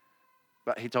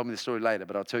 But he told me the story later,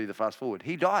 but I'll tell you the fast forward.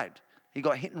 He died. He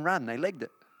got hit and run. They legged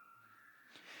it.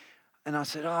 And I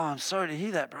said, oh, I'm sorry to hear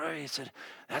that, bro. He said,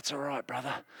 that's all right,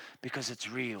 brother, because it's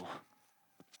real.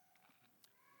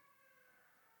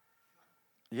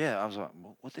 Yeah, I was like,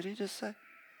 what did he just say?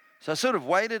 So I sort of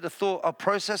waited. I thought I'll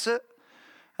process it.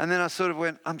 And then I sort of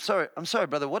went, I'm sorry,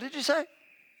 brother, what did you say?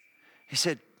 He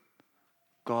said,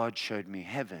 God showed me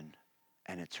heaven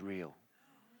and it's real.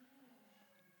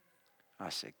 I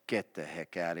said, get the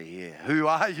heck out of here. Who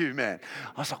are you, man?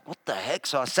 I was like, what the heck?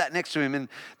 So I sat next to him, and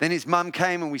then his mum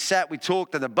came and we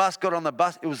talked, and the bus got on the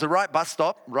bus. It was the right bus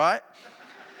stop, right?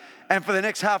 And for the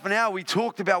next half an hour, we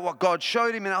talked about what God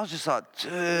showed him, and I was just like,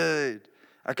 dude.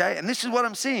 Okay, and this is what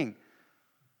I'm seeing.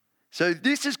 So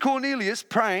this is Cornelius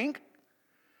praying.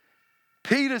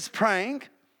 Peter's praying,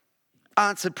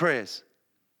 answered prayers.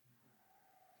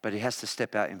 but he has to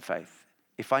step out in faith.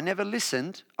 If I never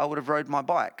listened, I would have rode my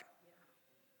bike.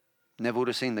 Never would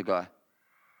have seen the guy.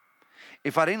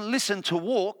 If I didn't listen to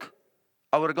walk,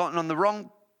 I would have gotten on the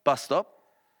wrong bus stop,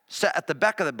 sat at the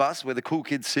back of the bus where the cool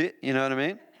kids sit, you know what I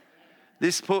mean?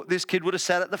 This kid would have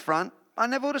sat at the front. I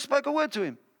never would have spoke a word to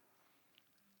him.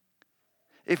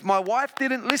 If my wife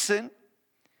didn't listen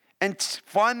and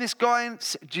find this guy,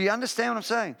 do you understand what I'm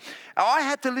saying? I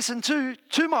had to listen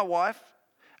to my wife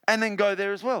and then go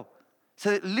there as well.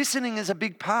 So that listening is a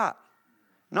big part.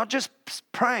 Not just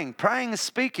praying. Praying is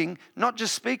speaking. Not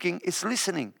just speaking, it's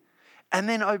listening. And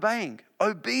then obeying.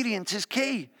 Obedience is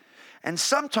key. And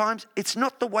sometimes it's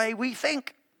not the way we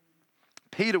think.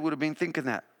 Peter would have been thinking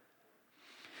that.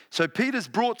 So Peter's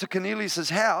brought to Cornelius'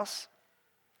 house,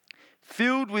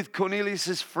 filled with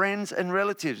Cornelius' friends and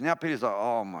relatives. Now Peter's like,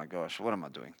 oh my gosh, what am I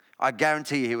doing? I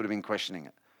guarantee you he would have been questioning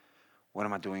it. What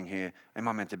am I doing here? Am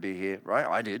I meant to be here? Right?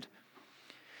 I did.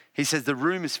 He says the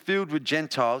room is filled with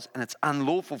Gentiles and it's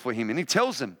unlawful for him. And he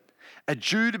tells them, a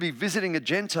Jew to be visiting a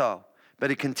Gentile. But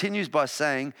he continues by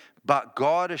saying, but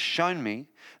God has shown me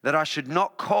that I should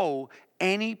not call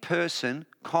any person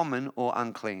common or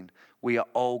unclean. We are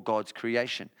all God's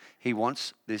creation. He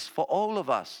wants this for all of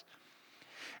us.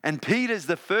 And Peter's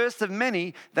the first of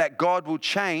many that God will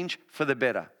change for the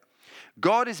better.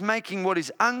 God is making what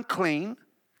is unclean,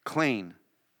 clean.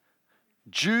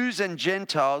 Jews and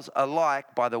Gentiles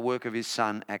alike by the work of his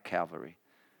Son at Calvary.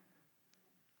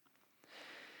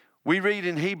 We read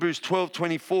in Hebrews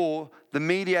 12:24, the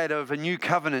mediator of a new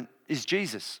covenant is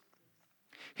Jesus.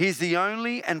 He is the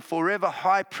only and forever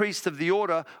high priest of the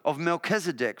order of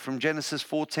Melchizedek from Genesis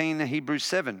 14 and Hebrews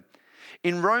 7.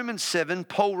 In Romans 7,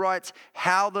 Paul writes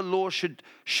how the law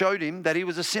showed him that he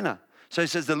was a sinner. So he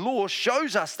says the law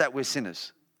shows us that we're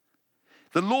sinners.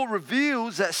 The law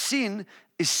reveals that sin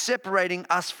is separating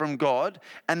us from God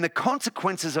and the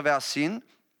consequences of our sin.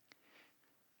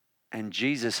 And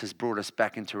Jesus has brought us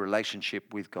back into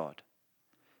relationship with God.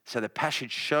 So the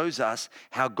passage shows us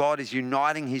how God is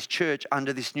uniting his church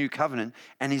under this new covenant,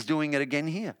 and he's doing it again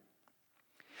here.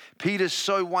 Peter's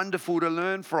so wonderful to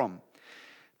learn from.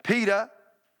 Peter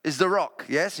is the rock.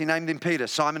 Yes, he named him Peter,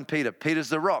 Simon Peter. Peter's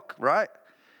the rock, right?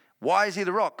 Why is he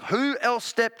the rock? Who else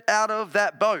stepped out of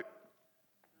that boat?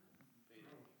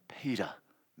 Peter,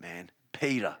 man,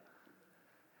 Peter.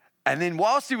 And then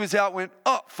whilst he was out, went,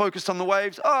 focused on the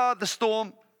waves, the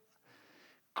storm.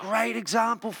 Great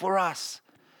example for us.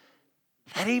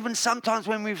 That even sometimes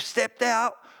when we've stepped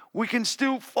out, we can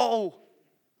still fall.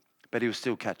 But he'll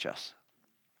still catch us.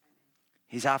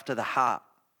 He's after the heart.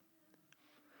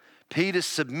 Peter's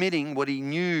submitting what he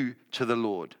knew to the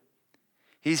Lord.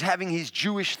 He's having his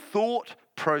Jewish thought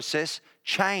process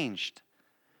changed.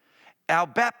 Our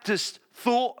Baptist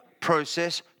thought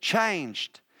process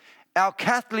changed. Our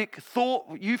Catholic thought,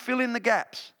 you fill in the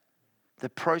gaps. The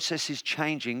process is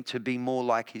changing to be more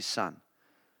like his Son.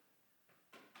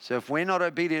 So if we're not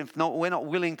obedient, we're not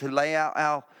willing to lay out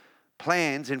our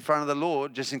plans in front of the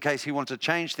Lord, just in case he wants to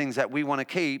change things that we want to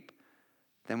keep,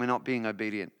 then we're not being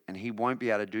obedient, and he won't be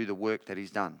able to do the work that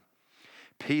he's done.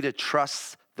 Peter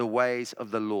trusts the ways of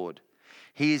the Lord.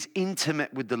 He is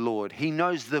intimate with the Lord. He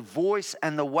knows the voice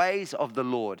and the ways of the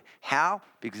Lord. How?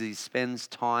 Because he spends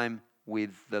time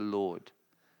with the Lord.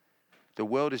 The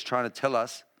world is trying to tell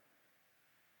us,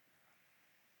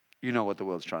 you know what the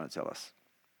world's trying to tell us.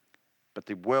 But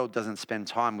the world doesn't spend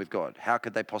time with God. How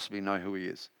could they possibly know who he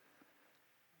is?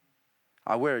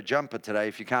 I wear a jumper today,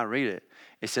 if you can't read it.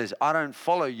 It says, I don't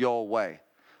follow your way.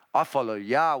 I follow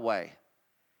Yahweh.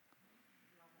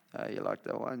 You like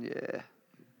that one? Yeah.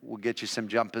 We'll get you some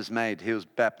jumpers made. Hills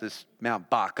Baptist, Mount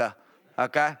Barker.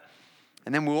 Okay?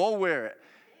 And then we'll all wear it.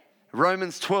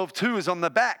 Romans 12:2 is on the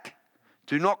back.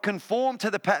 Do not conform to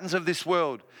the patterns of this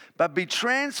world, but be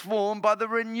transformed by the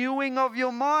renewing of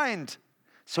your mind.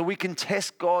 So we can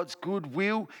test God's good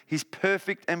will, his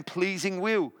perfect and pleasing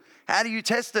will. How do you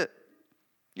test it?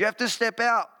 You have to step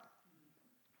out.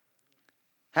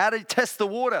 How do you test the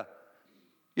water?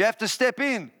 You have to step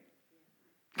in.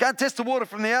 You can't test the water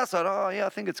from the outside. Oh, yeah, I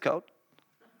think it's cold.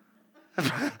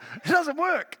 It doesn't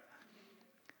work.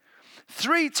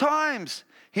 3 times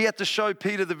he had to show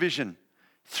Peter the vision.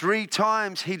 3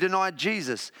 times he denied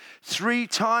Jesus. 3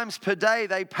 times per day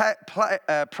they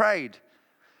prayed.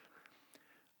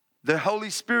 The Holy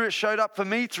Spirit showed up for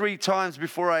me 3 times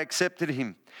before I accepted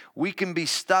him. We can be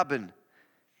stubborn,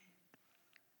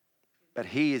 but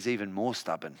he is even more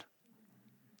stubborn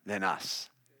than us.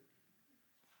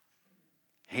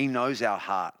 He knows our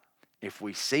heart. If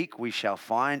we seek, we shall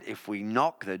find. If we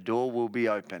knock, the door will be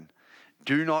open.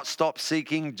 Do not stop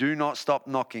seeking. Do not stop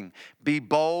knocking. Be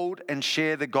bold and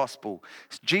share the gospel.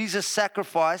 Jesus'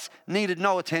 sacrifice needed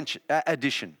no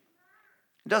addition.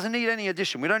 It doesn't need any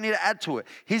addition. We don't need to add to it.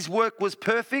 His work was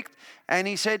perfect, and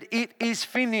he said, it is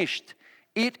finished.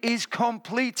 It is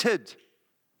completed.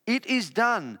 It is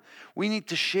done. We need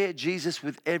to share Jesus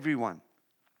with everyone.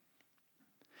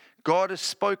 God has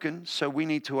spoken, so we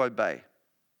need to obey.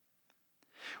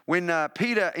 When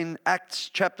Peter in Acts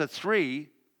chapter 3,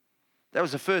 that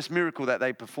was the first miracle that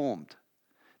they performed.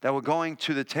 They were going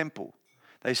to the temple.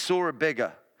 They saw a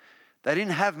beggar. They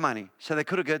didn't have money, so they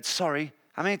could have gone, sorry.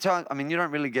 How many times? I mean, you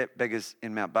don't really get beggars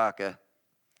in Mount Barker.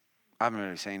 I haven't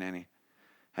really seen any.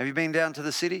 Have you been down to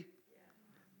the city?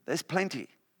 There's plenty.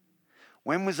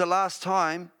 When was the last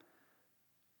time,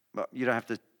 well, you don't have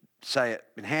to say it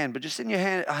in hand, but just in your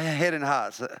head and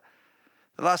heart, the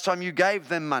last time you gave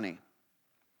them money,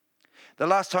 the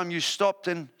last time you stopped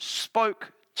and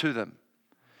spoke to them,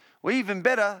 or even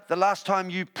better, the last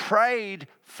time you prayed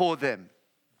for them.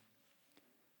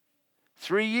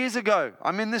 3 years ago,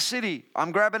 I'm in the city,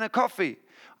 I'm grabbing a coffee,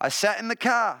 I sat in the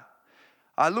car,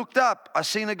 I looked up, I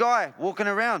seen a guy walking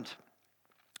around,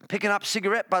 picking up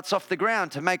cigarette butts off the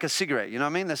ground to make a cigarette. You know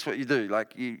what I mean? That's what you do.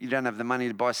 Like, you don't have the money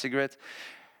to buy cigarettes.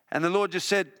 And the Lord just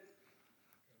said,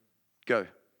 go.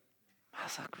 I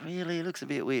was like, really? It looks a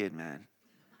bit weird, man.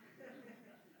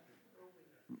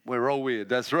 We're all weird.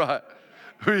 That's right.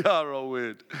 We are all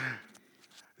weird.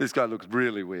 This guy looks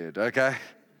really weird, okay?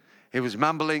 He was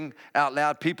mumbling out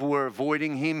loud. People were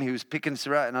avoiding him. He was picking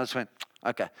cigarette. And I just went,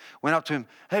 okay. Went up to him.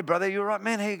 Hey, brother, you all right,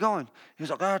 man? How you going? He was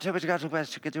like, oh, tell me to go to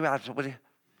the.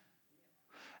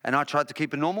 And I tried to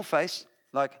keep a normal face,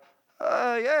 like,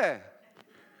 yeah.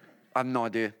 I have no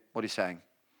idea what he's saying.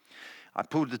 I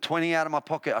pulled the 20 out of my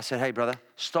pocket. I said, hey, brother,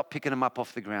 stop picking them up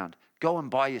off the ground. Go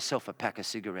and buy yourself a pack of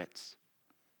cigarettes.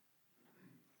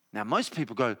 Now, most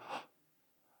people go, oh,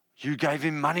 you gave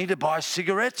him money to buy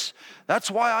cigarettes?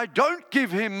 That's why I don't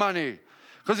give him money,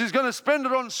 because he's going to spend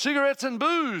it on cigarettes and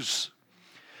booze.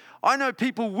 I know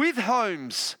people with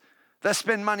homes that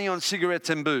spend money on cigarettes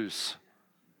and booze.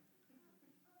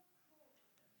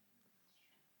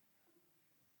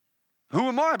 Who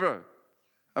am I, bro?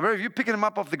 I mean, if you're picking him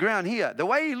up off the ground here, the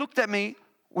way he looked at me,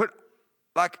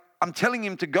 like I'm telling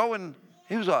him to go, and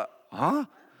he was like, huh?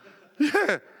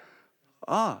 Yeah.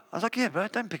 Oh, I was like, yeah, bro,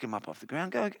 don't pick him up off the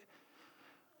ground. Go.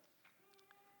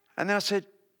 And then I said,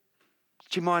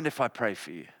 do you mind if I pray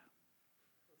for you?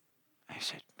 And he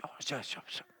said, oh, sure.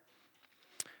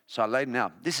 So I laid him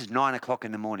out. This is 9 o'clock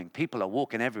in the morning. People are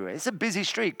walking everywhere. It's a busy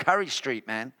street, Curry Street,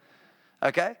 man.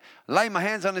 Okay? Lay my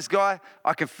hands on this guy.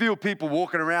 I can feel people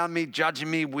walking around me, judging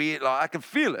me weird. Like, I can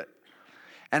feel it.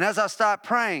 And as I start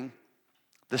praying,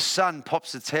 the sun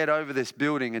pops its head over this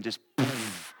building and just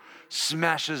poof,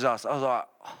 smashes us. I was like,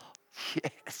 oh,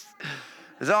 yes.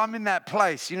 As I'm in that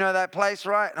place. You know that place,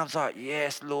 right? And I was like,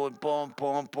 yes, Lord. Boom,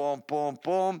 boom, boom, boom,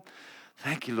 boom.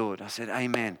 Thank you, Lord. I said,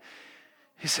 amen.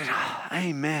 He said, oh,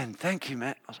 amen. Thank you,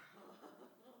 man. I was like,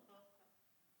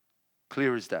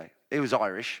 clear as day. It was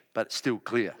Irish, but still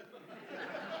clear.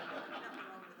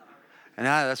 And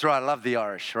that's right, I love the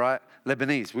Irish, right?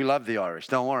 Lebanese, we love the Irish,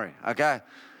 don't worry, okay?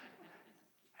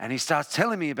 And he starts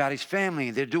telling me about his family.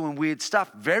 They're doing weird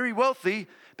stuff, very wealthy,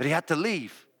 but he had to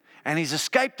leave. And he's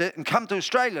escaped it and come to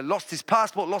Australia, lost his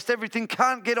passport, lost everything,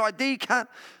 can't get ID, can't.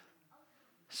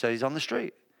 So he's on the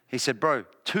street. He said, bro,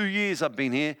 2 years I've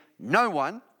been here. No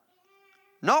one,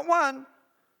 not one,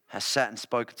 has sat and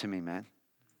spoken to me, man.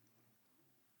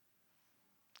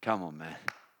 Come on, man.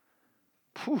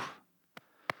 Whew.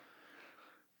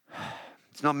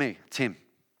 It's not me, it's him.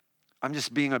 I'm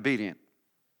just being obedient.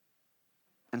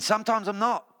 And sometimes I'm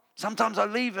not. Sometimes I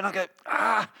leave and I go,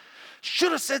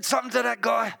 should have said something to that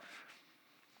guy.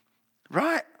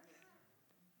 Right?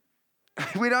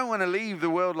 We don't want to leave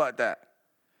the world like that.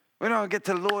 We don't get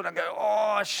to the Lord and go,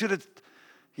 oh, I should have,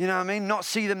 you know what I mean? Not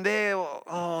see them there. Or,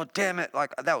 oh, damn it.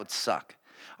 Like, that would suck.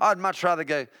 I'd much rather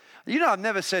go, you know, I've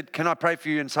never said, can I pray for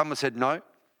you? And someone said no.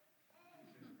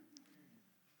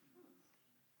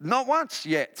 Not once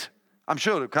yet. I'm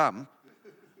sure it'll come.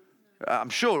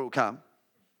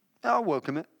 I'll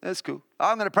welcome it. That's cool.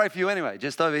 I'm going to pray for you anyway,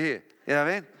 just over here. You know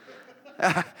what I mean?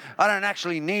 I don't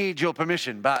actually need your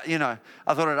permission, but, you know,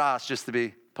 I thought I'd ask just to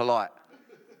be polite.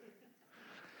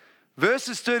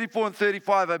 Verses 34 and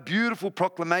 35 are a beautiful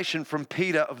proclamation from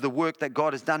Peter of the work that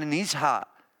God has done in his heart.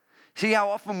 See how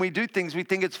often we do things, we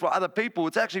think it's for other people.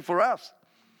 It's actually for us.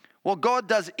 What God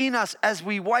does in us as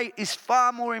we wait is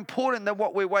far more important than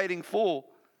what we're waiting for.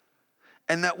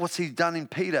 And that's what he's done in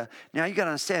Peter. Now you got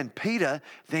to understand, Peter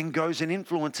then goes and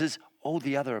influences all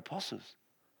the other apostles.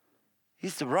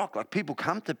 He's the rock. Like, people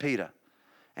come to Peter.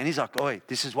 And he's like, oi,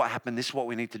 this is what happened. This is what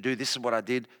we need to do. This is what I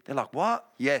did. They're like, what?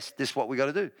 Yes, this is what we got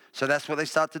to do. So that's what they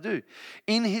start to do.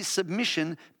 In his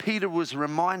submission, Peter was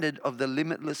reminded of the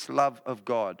limitless love of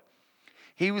God.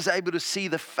 He was able to see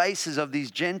the faces of these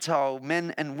Gentile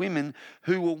men and women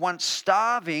who were once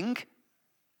starving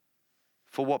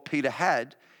for what Peter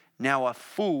had, now are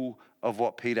full of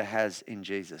what Peter has in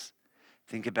Jesus.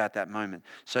 Think about that moment.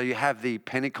 So you have the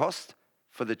Pentecost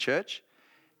for the church.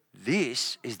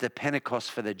 This is the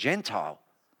Pentecost for the Gentile,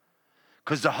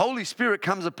 because the Holy Spirit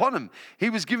comes upon him. He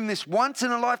was given this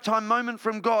once-in-a-lifetime moment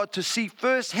from God to see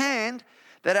firsthand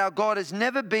that our God has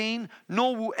never been,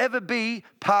 nor will ever be,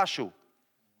 partial.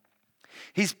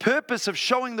 His purpose of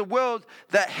showing the world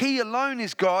that he alone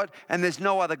is God and there's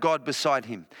no other God beside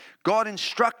him. God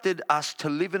instructed us to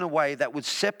live in a way that would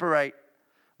separate,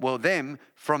 them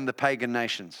from the pagan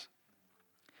nations.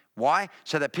 Why?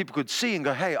 So that people could see and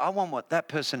go, hey, I want what that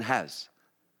person has.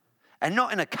 And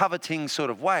not in a coveting sort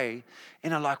of way,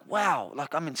 in a like, wow,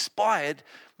 like I'm inspired.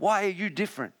 Why are you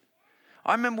different?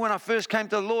 I remember when I first came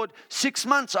to the Lord, 6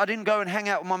 months I didn't go and hang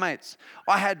out with my mates.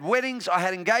 I had weddings, I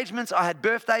had engagements, I had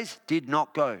birthdays, did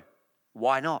not go.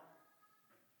 Why not?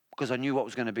 Because I knew what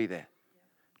was going to be there.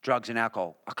 Drugs and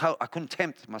alcohol. I couldn't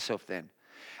tempt myself then.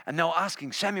 And they were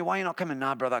asking, Sammy, why are you not coming?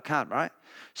 Nah, brother, I can't, right?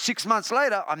 6 months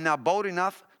later, I'm now bold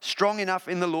enough, strong enough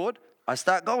in the Lord, I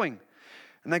start going.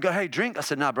 And they go, hey, drink. I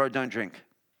said, nah, bro, don't drink.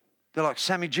 They're like,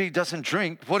 Sammy G doesn't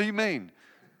drink. What do you mean?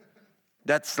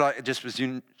 That's like, it just was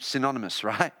synonymous,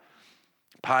 right?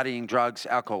 Partying, drugs,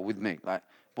 alcohol with me. Like,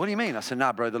 what do you mean? I said,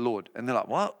 nah, bro, the Lord. And they're like,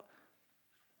 what?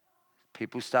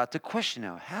 People start to question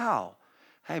now. How?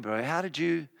 Hey, bro, how did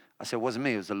you? I said, it wasn't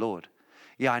me, it was the Lord.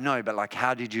 Yeah, I know, but like,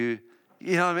 how did you?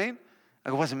 You know what I mean?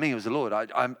 Like, it wasn't me, it was the Lord.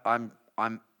 I'm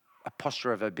a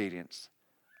posture of obedience.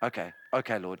 Okay,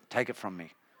 Lord, take it from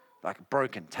me. Like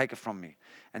broken, take it from me.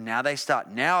 And now they start.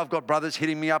 Now I've got brothers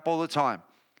hitting me up all the time.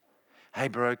 Hey,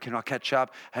 bro, can I catch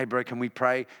up? Hey, bro, can we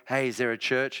pray? Hey, is there a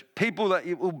church? People that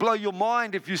it will blow your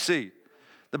mind if you see.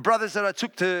 The brothers that I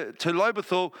took to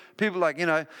Lobethal, people like,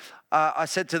 I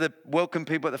said to the welcome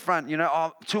people at the front,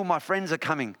 two of my friends are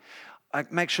coming. I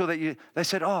make sure that they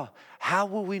said, how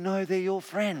will we know they're your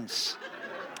friends?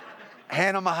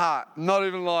 Hand on my heart, not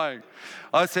even lying.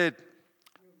 I said,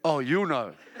 you'll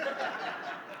know.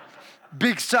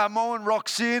 Big Samoan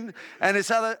rocks in, and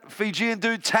this other Fijian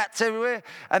dude tats everywhere,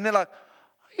 and they're like,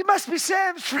 you must be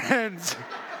Sam's friends.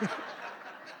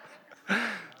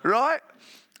 Right?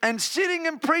 And sitting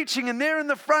and preaching, and they're in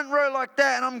the front row like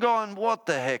that, and I'm going, what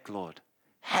the heck, Lord?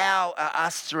 How are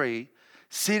us three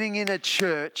sitting in a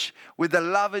church with the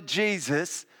love of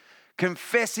Jesus,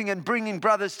 confessing and bringing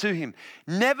brothers to him?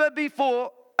 Never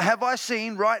before have I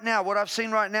seen right now, what I've seen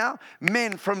right now,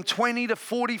 men from 20 to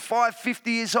 45,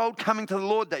 50 years old coming to the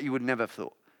Lord that you would never have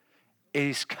thought.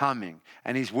 He's coming,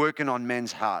 and he's working on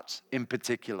men's hearts in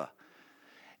particular.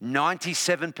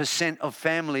 97% of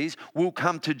families will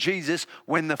come to Jesus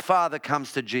when the father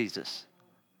comes to Jesus.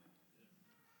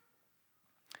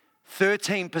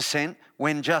 13%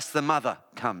 when just the mother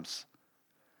comes.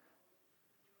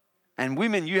 And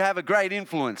women, you have a great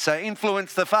influence, so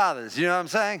influence the fathers, you know what I'm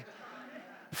saying?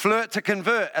 Flirt to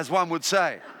convert, as one would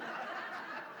say.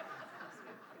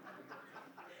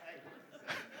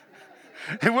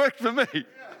 It worked for me.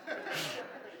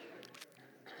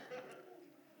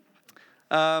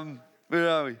 Where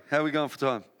are we? How are we going for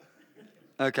time?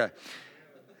 Okay.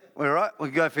 We're all right? We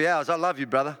can go for hours. I love you,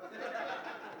 brother.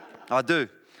 I do.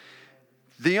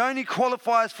 The only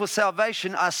qualifiers for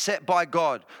salvation are set by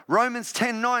God. Romans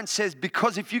 10:9 says,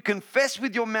 because if you confess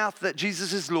with your mouth that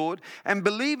Jesus is Lord and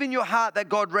believe in your heart that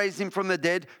God raised him from the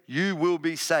dead, you will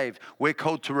be saved. We're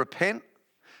called to repent,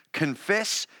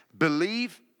 confess,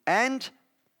 believe, and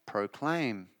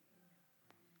proclaim.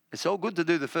 It's all good to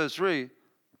do the first three.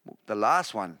 The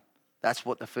last one, that's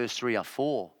what the first three are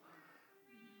for.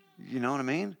 You know what I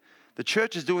mean? The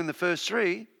church is doing the first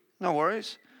three, no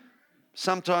worries.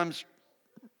 Sometimes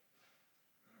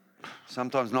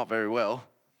not very well.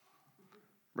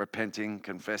 Repenting,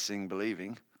 confessing,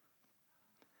 believing.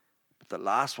 But the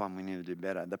last one we need to do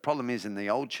better. The problem is in the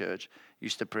old church,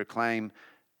 used to proclaim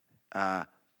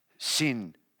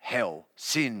sin, hell,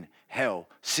 sin, hell,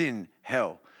 sin,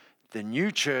 hell. The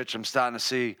new church, I'm starting to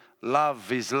see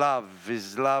love is love,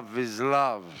 is love is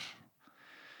love.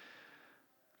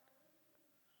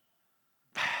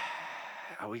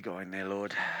 Are we going there,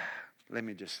 Lord? Let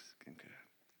me just concur.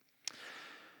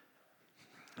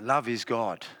 Love is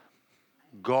God.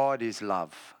 God is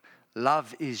love.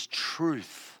 Love is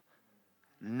truth,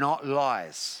 not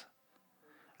lies.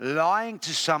 Lying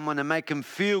to someone to make them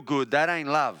feel good, that ain't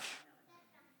love.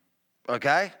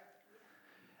 Okay?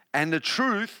 And the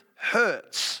truth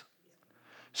hurts.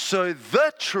 So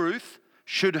the truth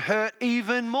should hurt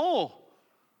even more.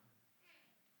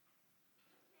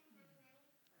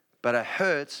 But it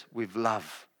hurts with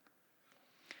love.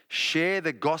 Share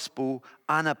the gospel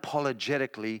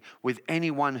unapologetically with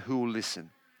anyone who will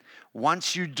listen.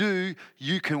 Once you do,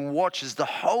 you can watch as the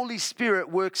Holy Spirit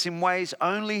works in ways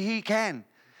only He can.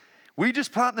 We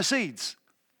just plant the seeds.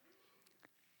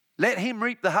 Let Him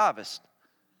reap the harvest.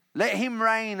 Let Him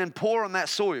rain and pour on that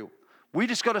soil. We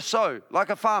just got to sow like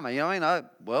a farmer. You know what I mean?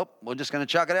 Well, we're just going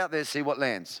to chuck it out there, see what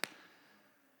lands.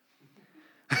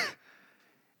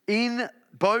 In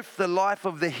both the life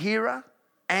of the hearer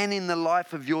and in the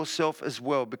life of yourself as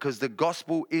well, because the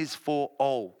gospel is for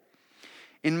all.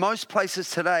 In most places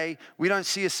today, we don't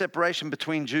see a separation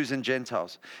between Jews and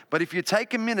Gentiles. But if you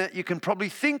take a minute, you can probably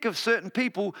think of certain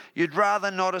people you'd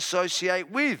rather not associate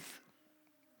with.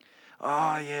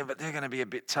 Oh, yeah, but they're going to be a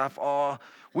bit tough. Oh,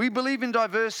 we believe in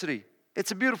diversity.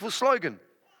 It's a beautiful slogan.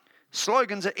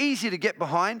 Slogans are easy to get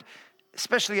behind,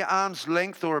 especially at arm's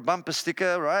length or a bumper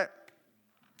sticker, right?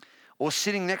 Or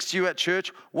sitting next to you at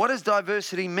church. What does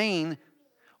diversity mean?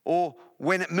 Or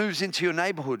when it moves into your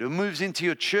neighborhood, or moves into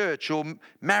your church, or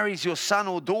marries your son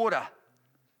or daughter.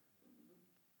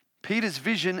 Peter's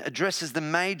vision addresses the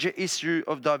major issue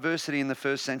of diversity in the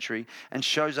first century and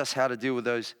shows us how to deal with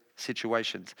those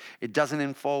situations. It doesn't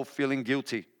involve feeling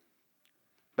guilty,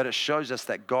 but it shows us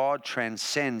that God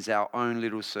transcends our own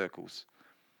little circles.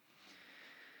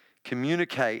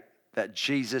 Communicate that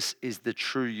Jesus is the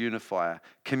true unifier.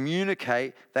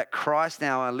 Communicate that Christ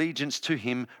and our allegiance to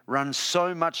Him runs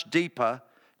so much deeper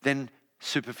than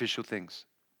superficial things.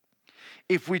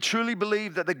 If we truly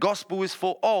believe that the gospel is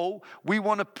for all, we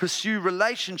want to pursue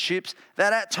relationships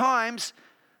that at times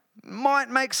might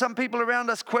make some people around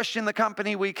us question the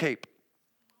company we keep.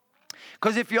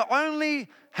 Because if you're only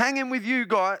hanging with you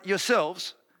guys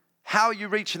yourselves, how are you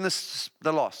reaching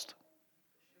the lost?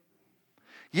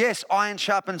 Yes, iron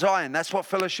sharpens iron. That's what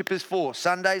fellowship is for.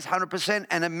 Sundays, 100%,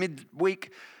 and a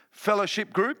midweek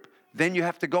fellowship group. Then you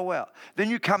have to go out. Then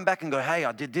you come back and go, hey,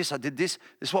 I did this. This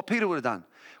is what Peter would have done.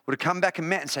 Would have come back and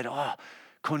met and said, oh,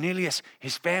 Cornelius,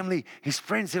 his family, his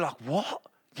friends, they're like, what?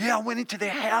 Yeah, I went into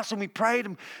their house and we prayed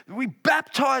and we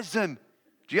baptized them.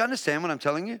 Do you understand what I'm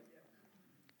telling you?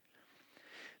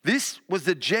 This was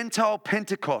the Gentile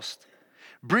Pentecost,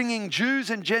 bringing Jews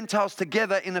and Gentiles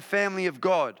together in the family of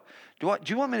God. Do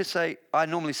you want me to say, I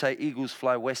normally say eagles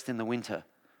fly west in the winter.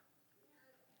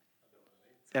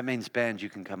 That means band, you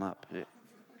can come up. Yeah.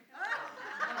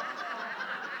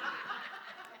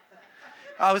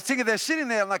 I was thinking they're sitting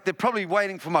there like they're probably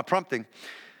waiting for my prompting.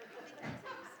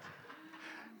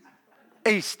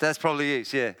 East, that's probably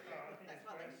east, yeah.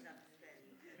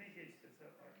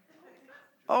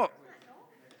 Oh.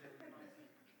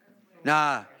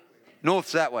 Nah,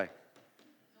 north's that way.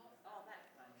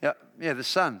 Yeah, the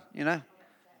sun, you know.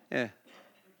 Yeah.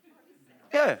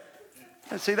 Yeah.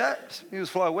 See that? He was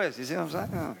fly west. You see what I'm saying?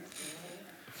 Oh.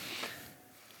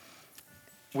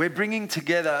 We're bringing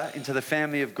together into the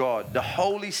family of God. The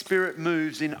Holy Spirit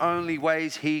moves in only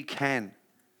ways He can.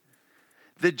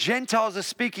 The Gentiles are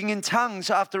speaking in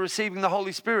tongues after receiving the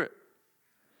Holy Spirit.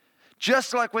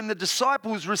 Just like when the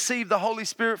disciples received the Holy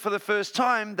Spirit for the first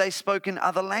time, they spoke in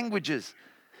other languages.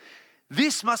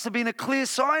 This must have been a clear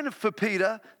sign for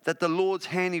Peter that the Lord's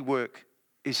handiwork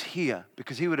is here,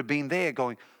 because he would have been there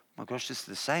going, oh my gosh, this is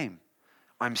the same.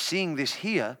 I'm seeing this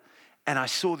here and I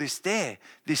saw this there.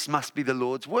 This must be the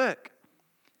Lord's work.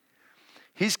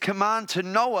 His command to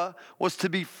Noah was to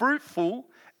be fruitful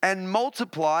and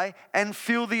multiply and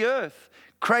fill the earth.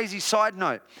 Crazy side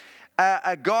note.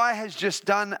 A guy has just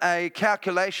done a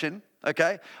calculation,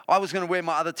 okay? I was going to wear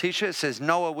my other t-shirt. It says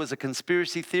Noah was a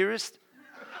conspiracy theorist.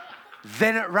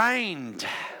 Then it rained.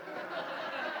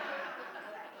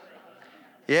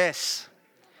 Yes.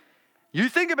 You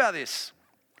think about this.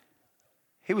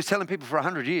 He was telling people for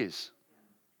 100 years.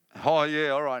 Oh, yeah,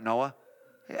 all right, Noah.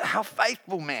 How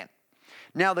faithful, man.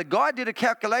 Now, the guy did a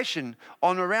calculation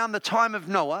on around the time of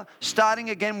Noah,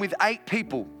 starting again with 8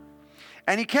 people.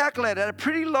 And he calculated at a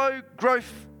pretty low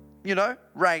growth,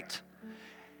 rate.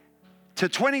 To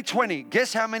 2020,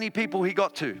 guess how many people he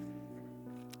got to?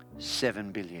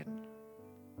 7 billion.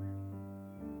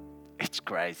 It's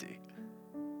crazy.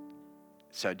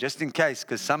 So just in case,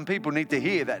 because some people need to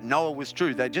hear that Noah was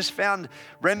true. They just found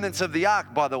remnants of the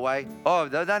ark, by the way. Oh,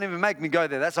 they don't even make me go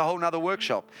there. That's a whole nother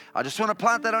workshop. I just want to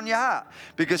plant that on your heart.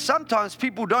 Because sometimes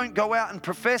people don't go out and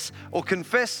profess or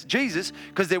confess Jesus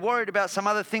because they're worried about some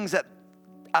other things that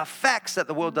are facts that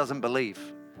the world doesn't believe.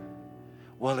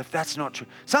 Well, if that's not true.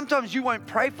 Sometimes you won't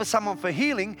pray for someone for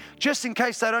healing just in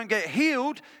case they don't get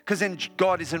healed, because then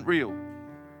God isn't real.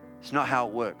 It's not how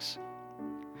it works.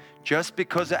 Just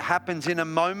because it happens in a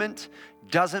moment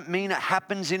doesn't mean it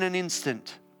happens in an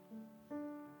instant.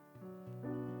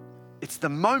 It's the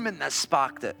moment that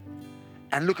sparked it.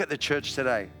 And look at the church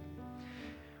today.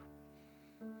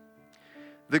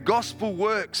 The gospel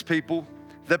works, people.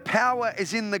 The power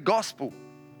is in the gospel.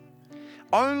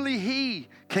 Only He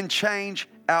can change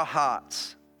our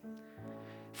hearts.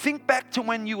 Think back to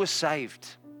when you were saved.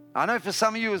 I know for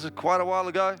some of you it was quite a while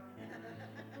ago.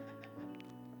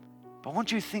 But I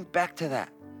want you to think back to that.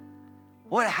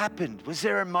 What happened? Was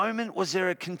there a moment? Was there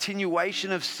a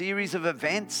continuation of series of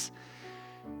events?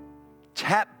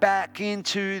 Tap back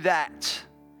into that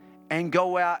and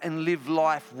go out and live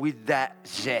life with that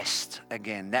zest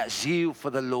again, that zeal for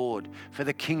the Lord, for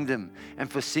the kingdom,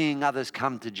 and for seeing others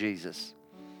come to Jesus.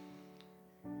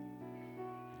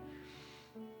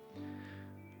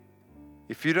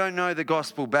 If you don't know the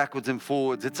gospel backwards and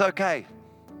forwards, it's okay.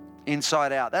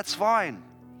 Inside out, that's fine.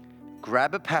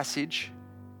 Grab a passage,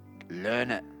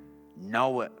 learn it,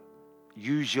 know it,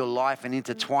 use your life and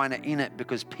intertwine it in it,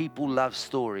 because people love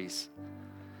stories.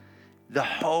 The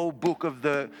whole book of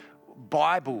the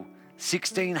Bible,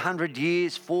 1,600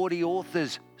 years, 40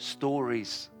 authors,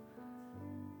 stories.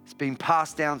 It's been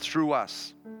passed down through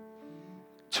us,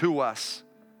 to us,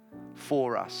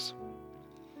 for us.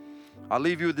 I'll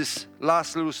leave you with this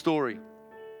last little story.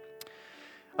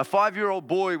 A 5-year-old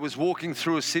boy was walking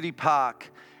through a city park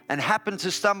and happened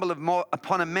to stumble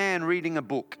upon a man reading a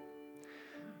book.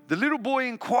 The little boy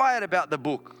inquired about the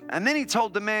book, and then he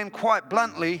told the man quite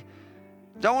bluntly,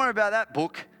 "Don't worry about that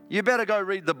book. You better go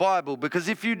read the Bible, because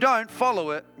if you don't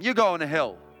follow it, you're going to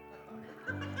hell."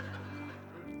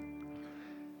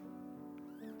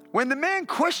 When the man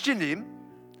questioned him,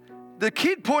 the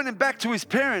kid pointed back to his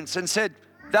parents and said,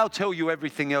 "They'll tell you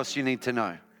everything else you need to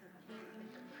know."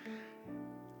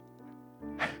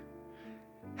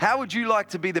 How would you like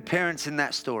to be the parents in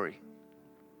that story?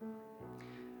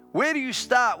 Where do you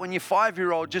start when your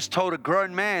 5-year-old just told a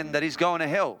grown man that he's going to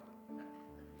hell?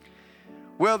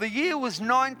 Well, the year was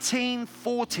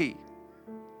 1940.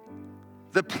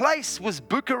 The place was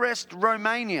Bucharest,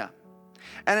 Romania.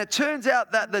 And it turns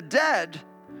out that the dad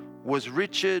was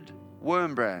Richard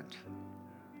Wurmbrand.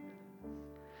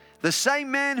 The same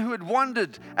man who had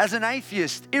wandered as an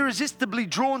atheist, irresistibly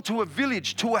drawn to a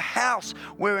village, to a house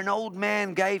where an old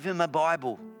man gave him a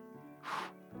Bible.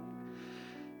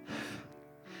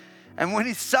 And when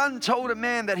his son told a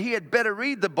man that he had better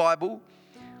read the Bible,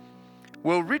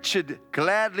 well, Richard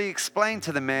gladly explained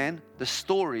to the man the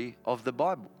story of the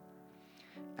Bible.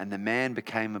 And the man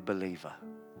became a believer.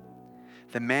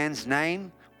 The man's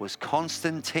name was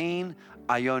Constantine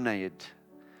Ionaid.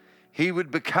 He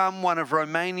would become one of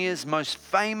Romania's most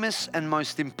famous and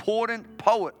most important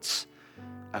poets,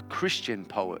 a Christian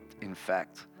poet, in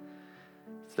fact.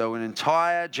 Though an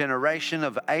entire generation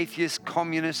of atheist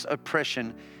communist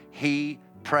oppression, he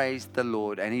praised the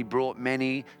Lord, and he brought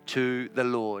many to the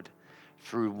Lord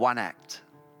through one act,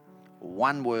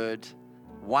 one word,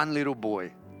 one little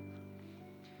boy.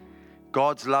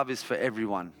 God's love is for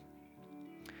everyone.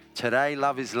 Today,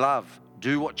 love is love.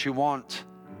 Do what you want.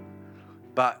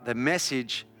 But the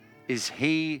message is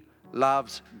He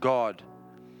loves God.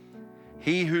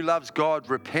 He who loves God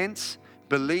repents,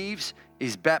 believes,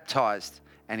 is baptized,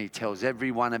 and he tells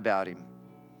everyone about Him.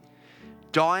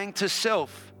 Dying to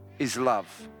self is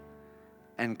love,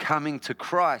 and coming to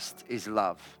Christ is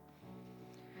love.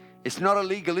 It's not a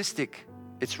legalistic,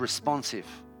 it's responsive.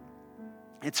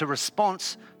 It's a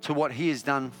response to what He has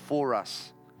done for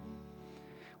us.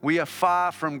 We are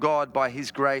far from God. By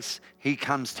His grace, He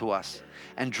comes to us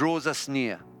and draws us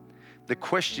near. The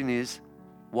question is,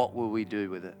 what will we do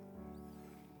with it?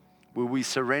 Will we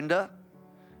surrender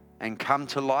and come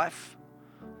to life,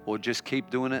 or just keep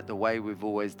doing it the way we've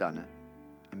always done it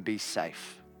and be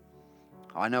safe?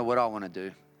 I know what I want to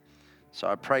do. So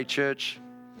I pray, church,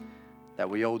 that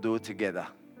we all do it together.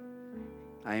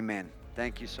 Amen.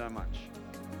 Thank you so much.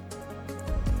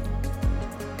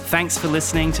 Thanks for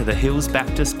listening to the Hills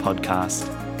Baptist podcast.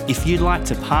 If you'd like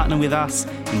to partner with us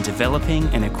in developing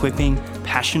and equipping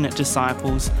passionate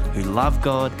disciples who love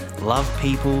God, love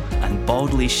people, and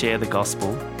boldly share the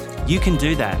gospel, you can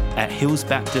do that at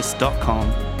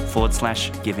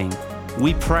hillsbaptist.com/giving.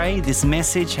 We pray this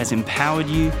message has empowered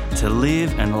you to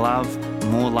live and love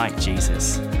more like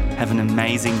Jesus. Have an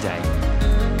amazing day.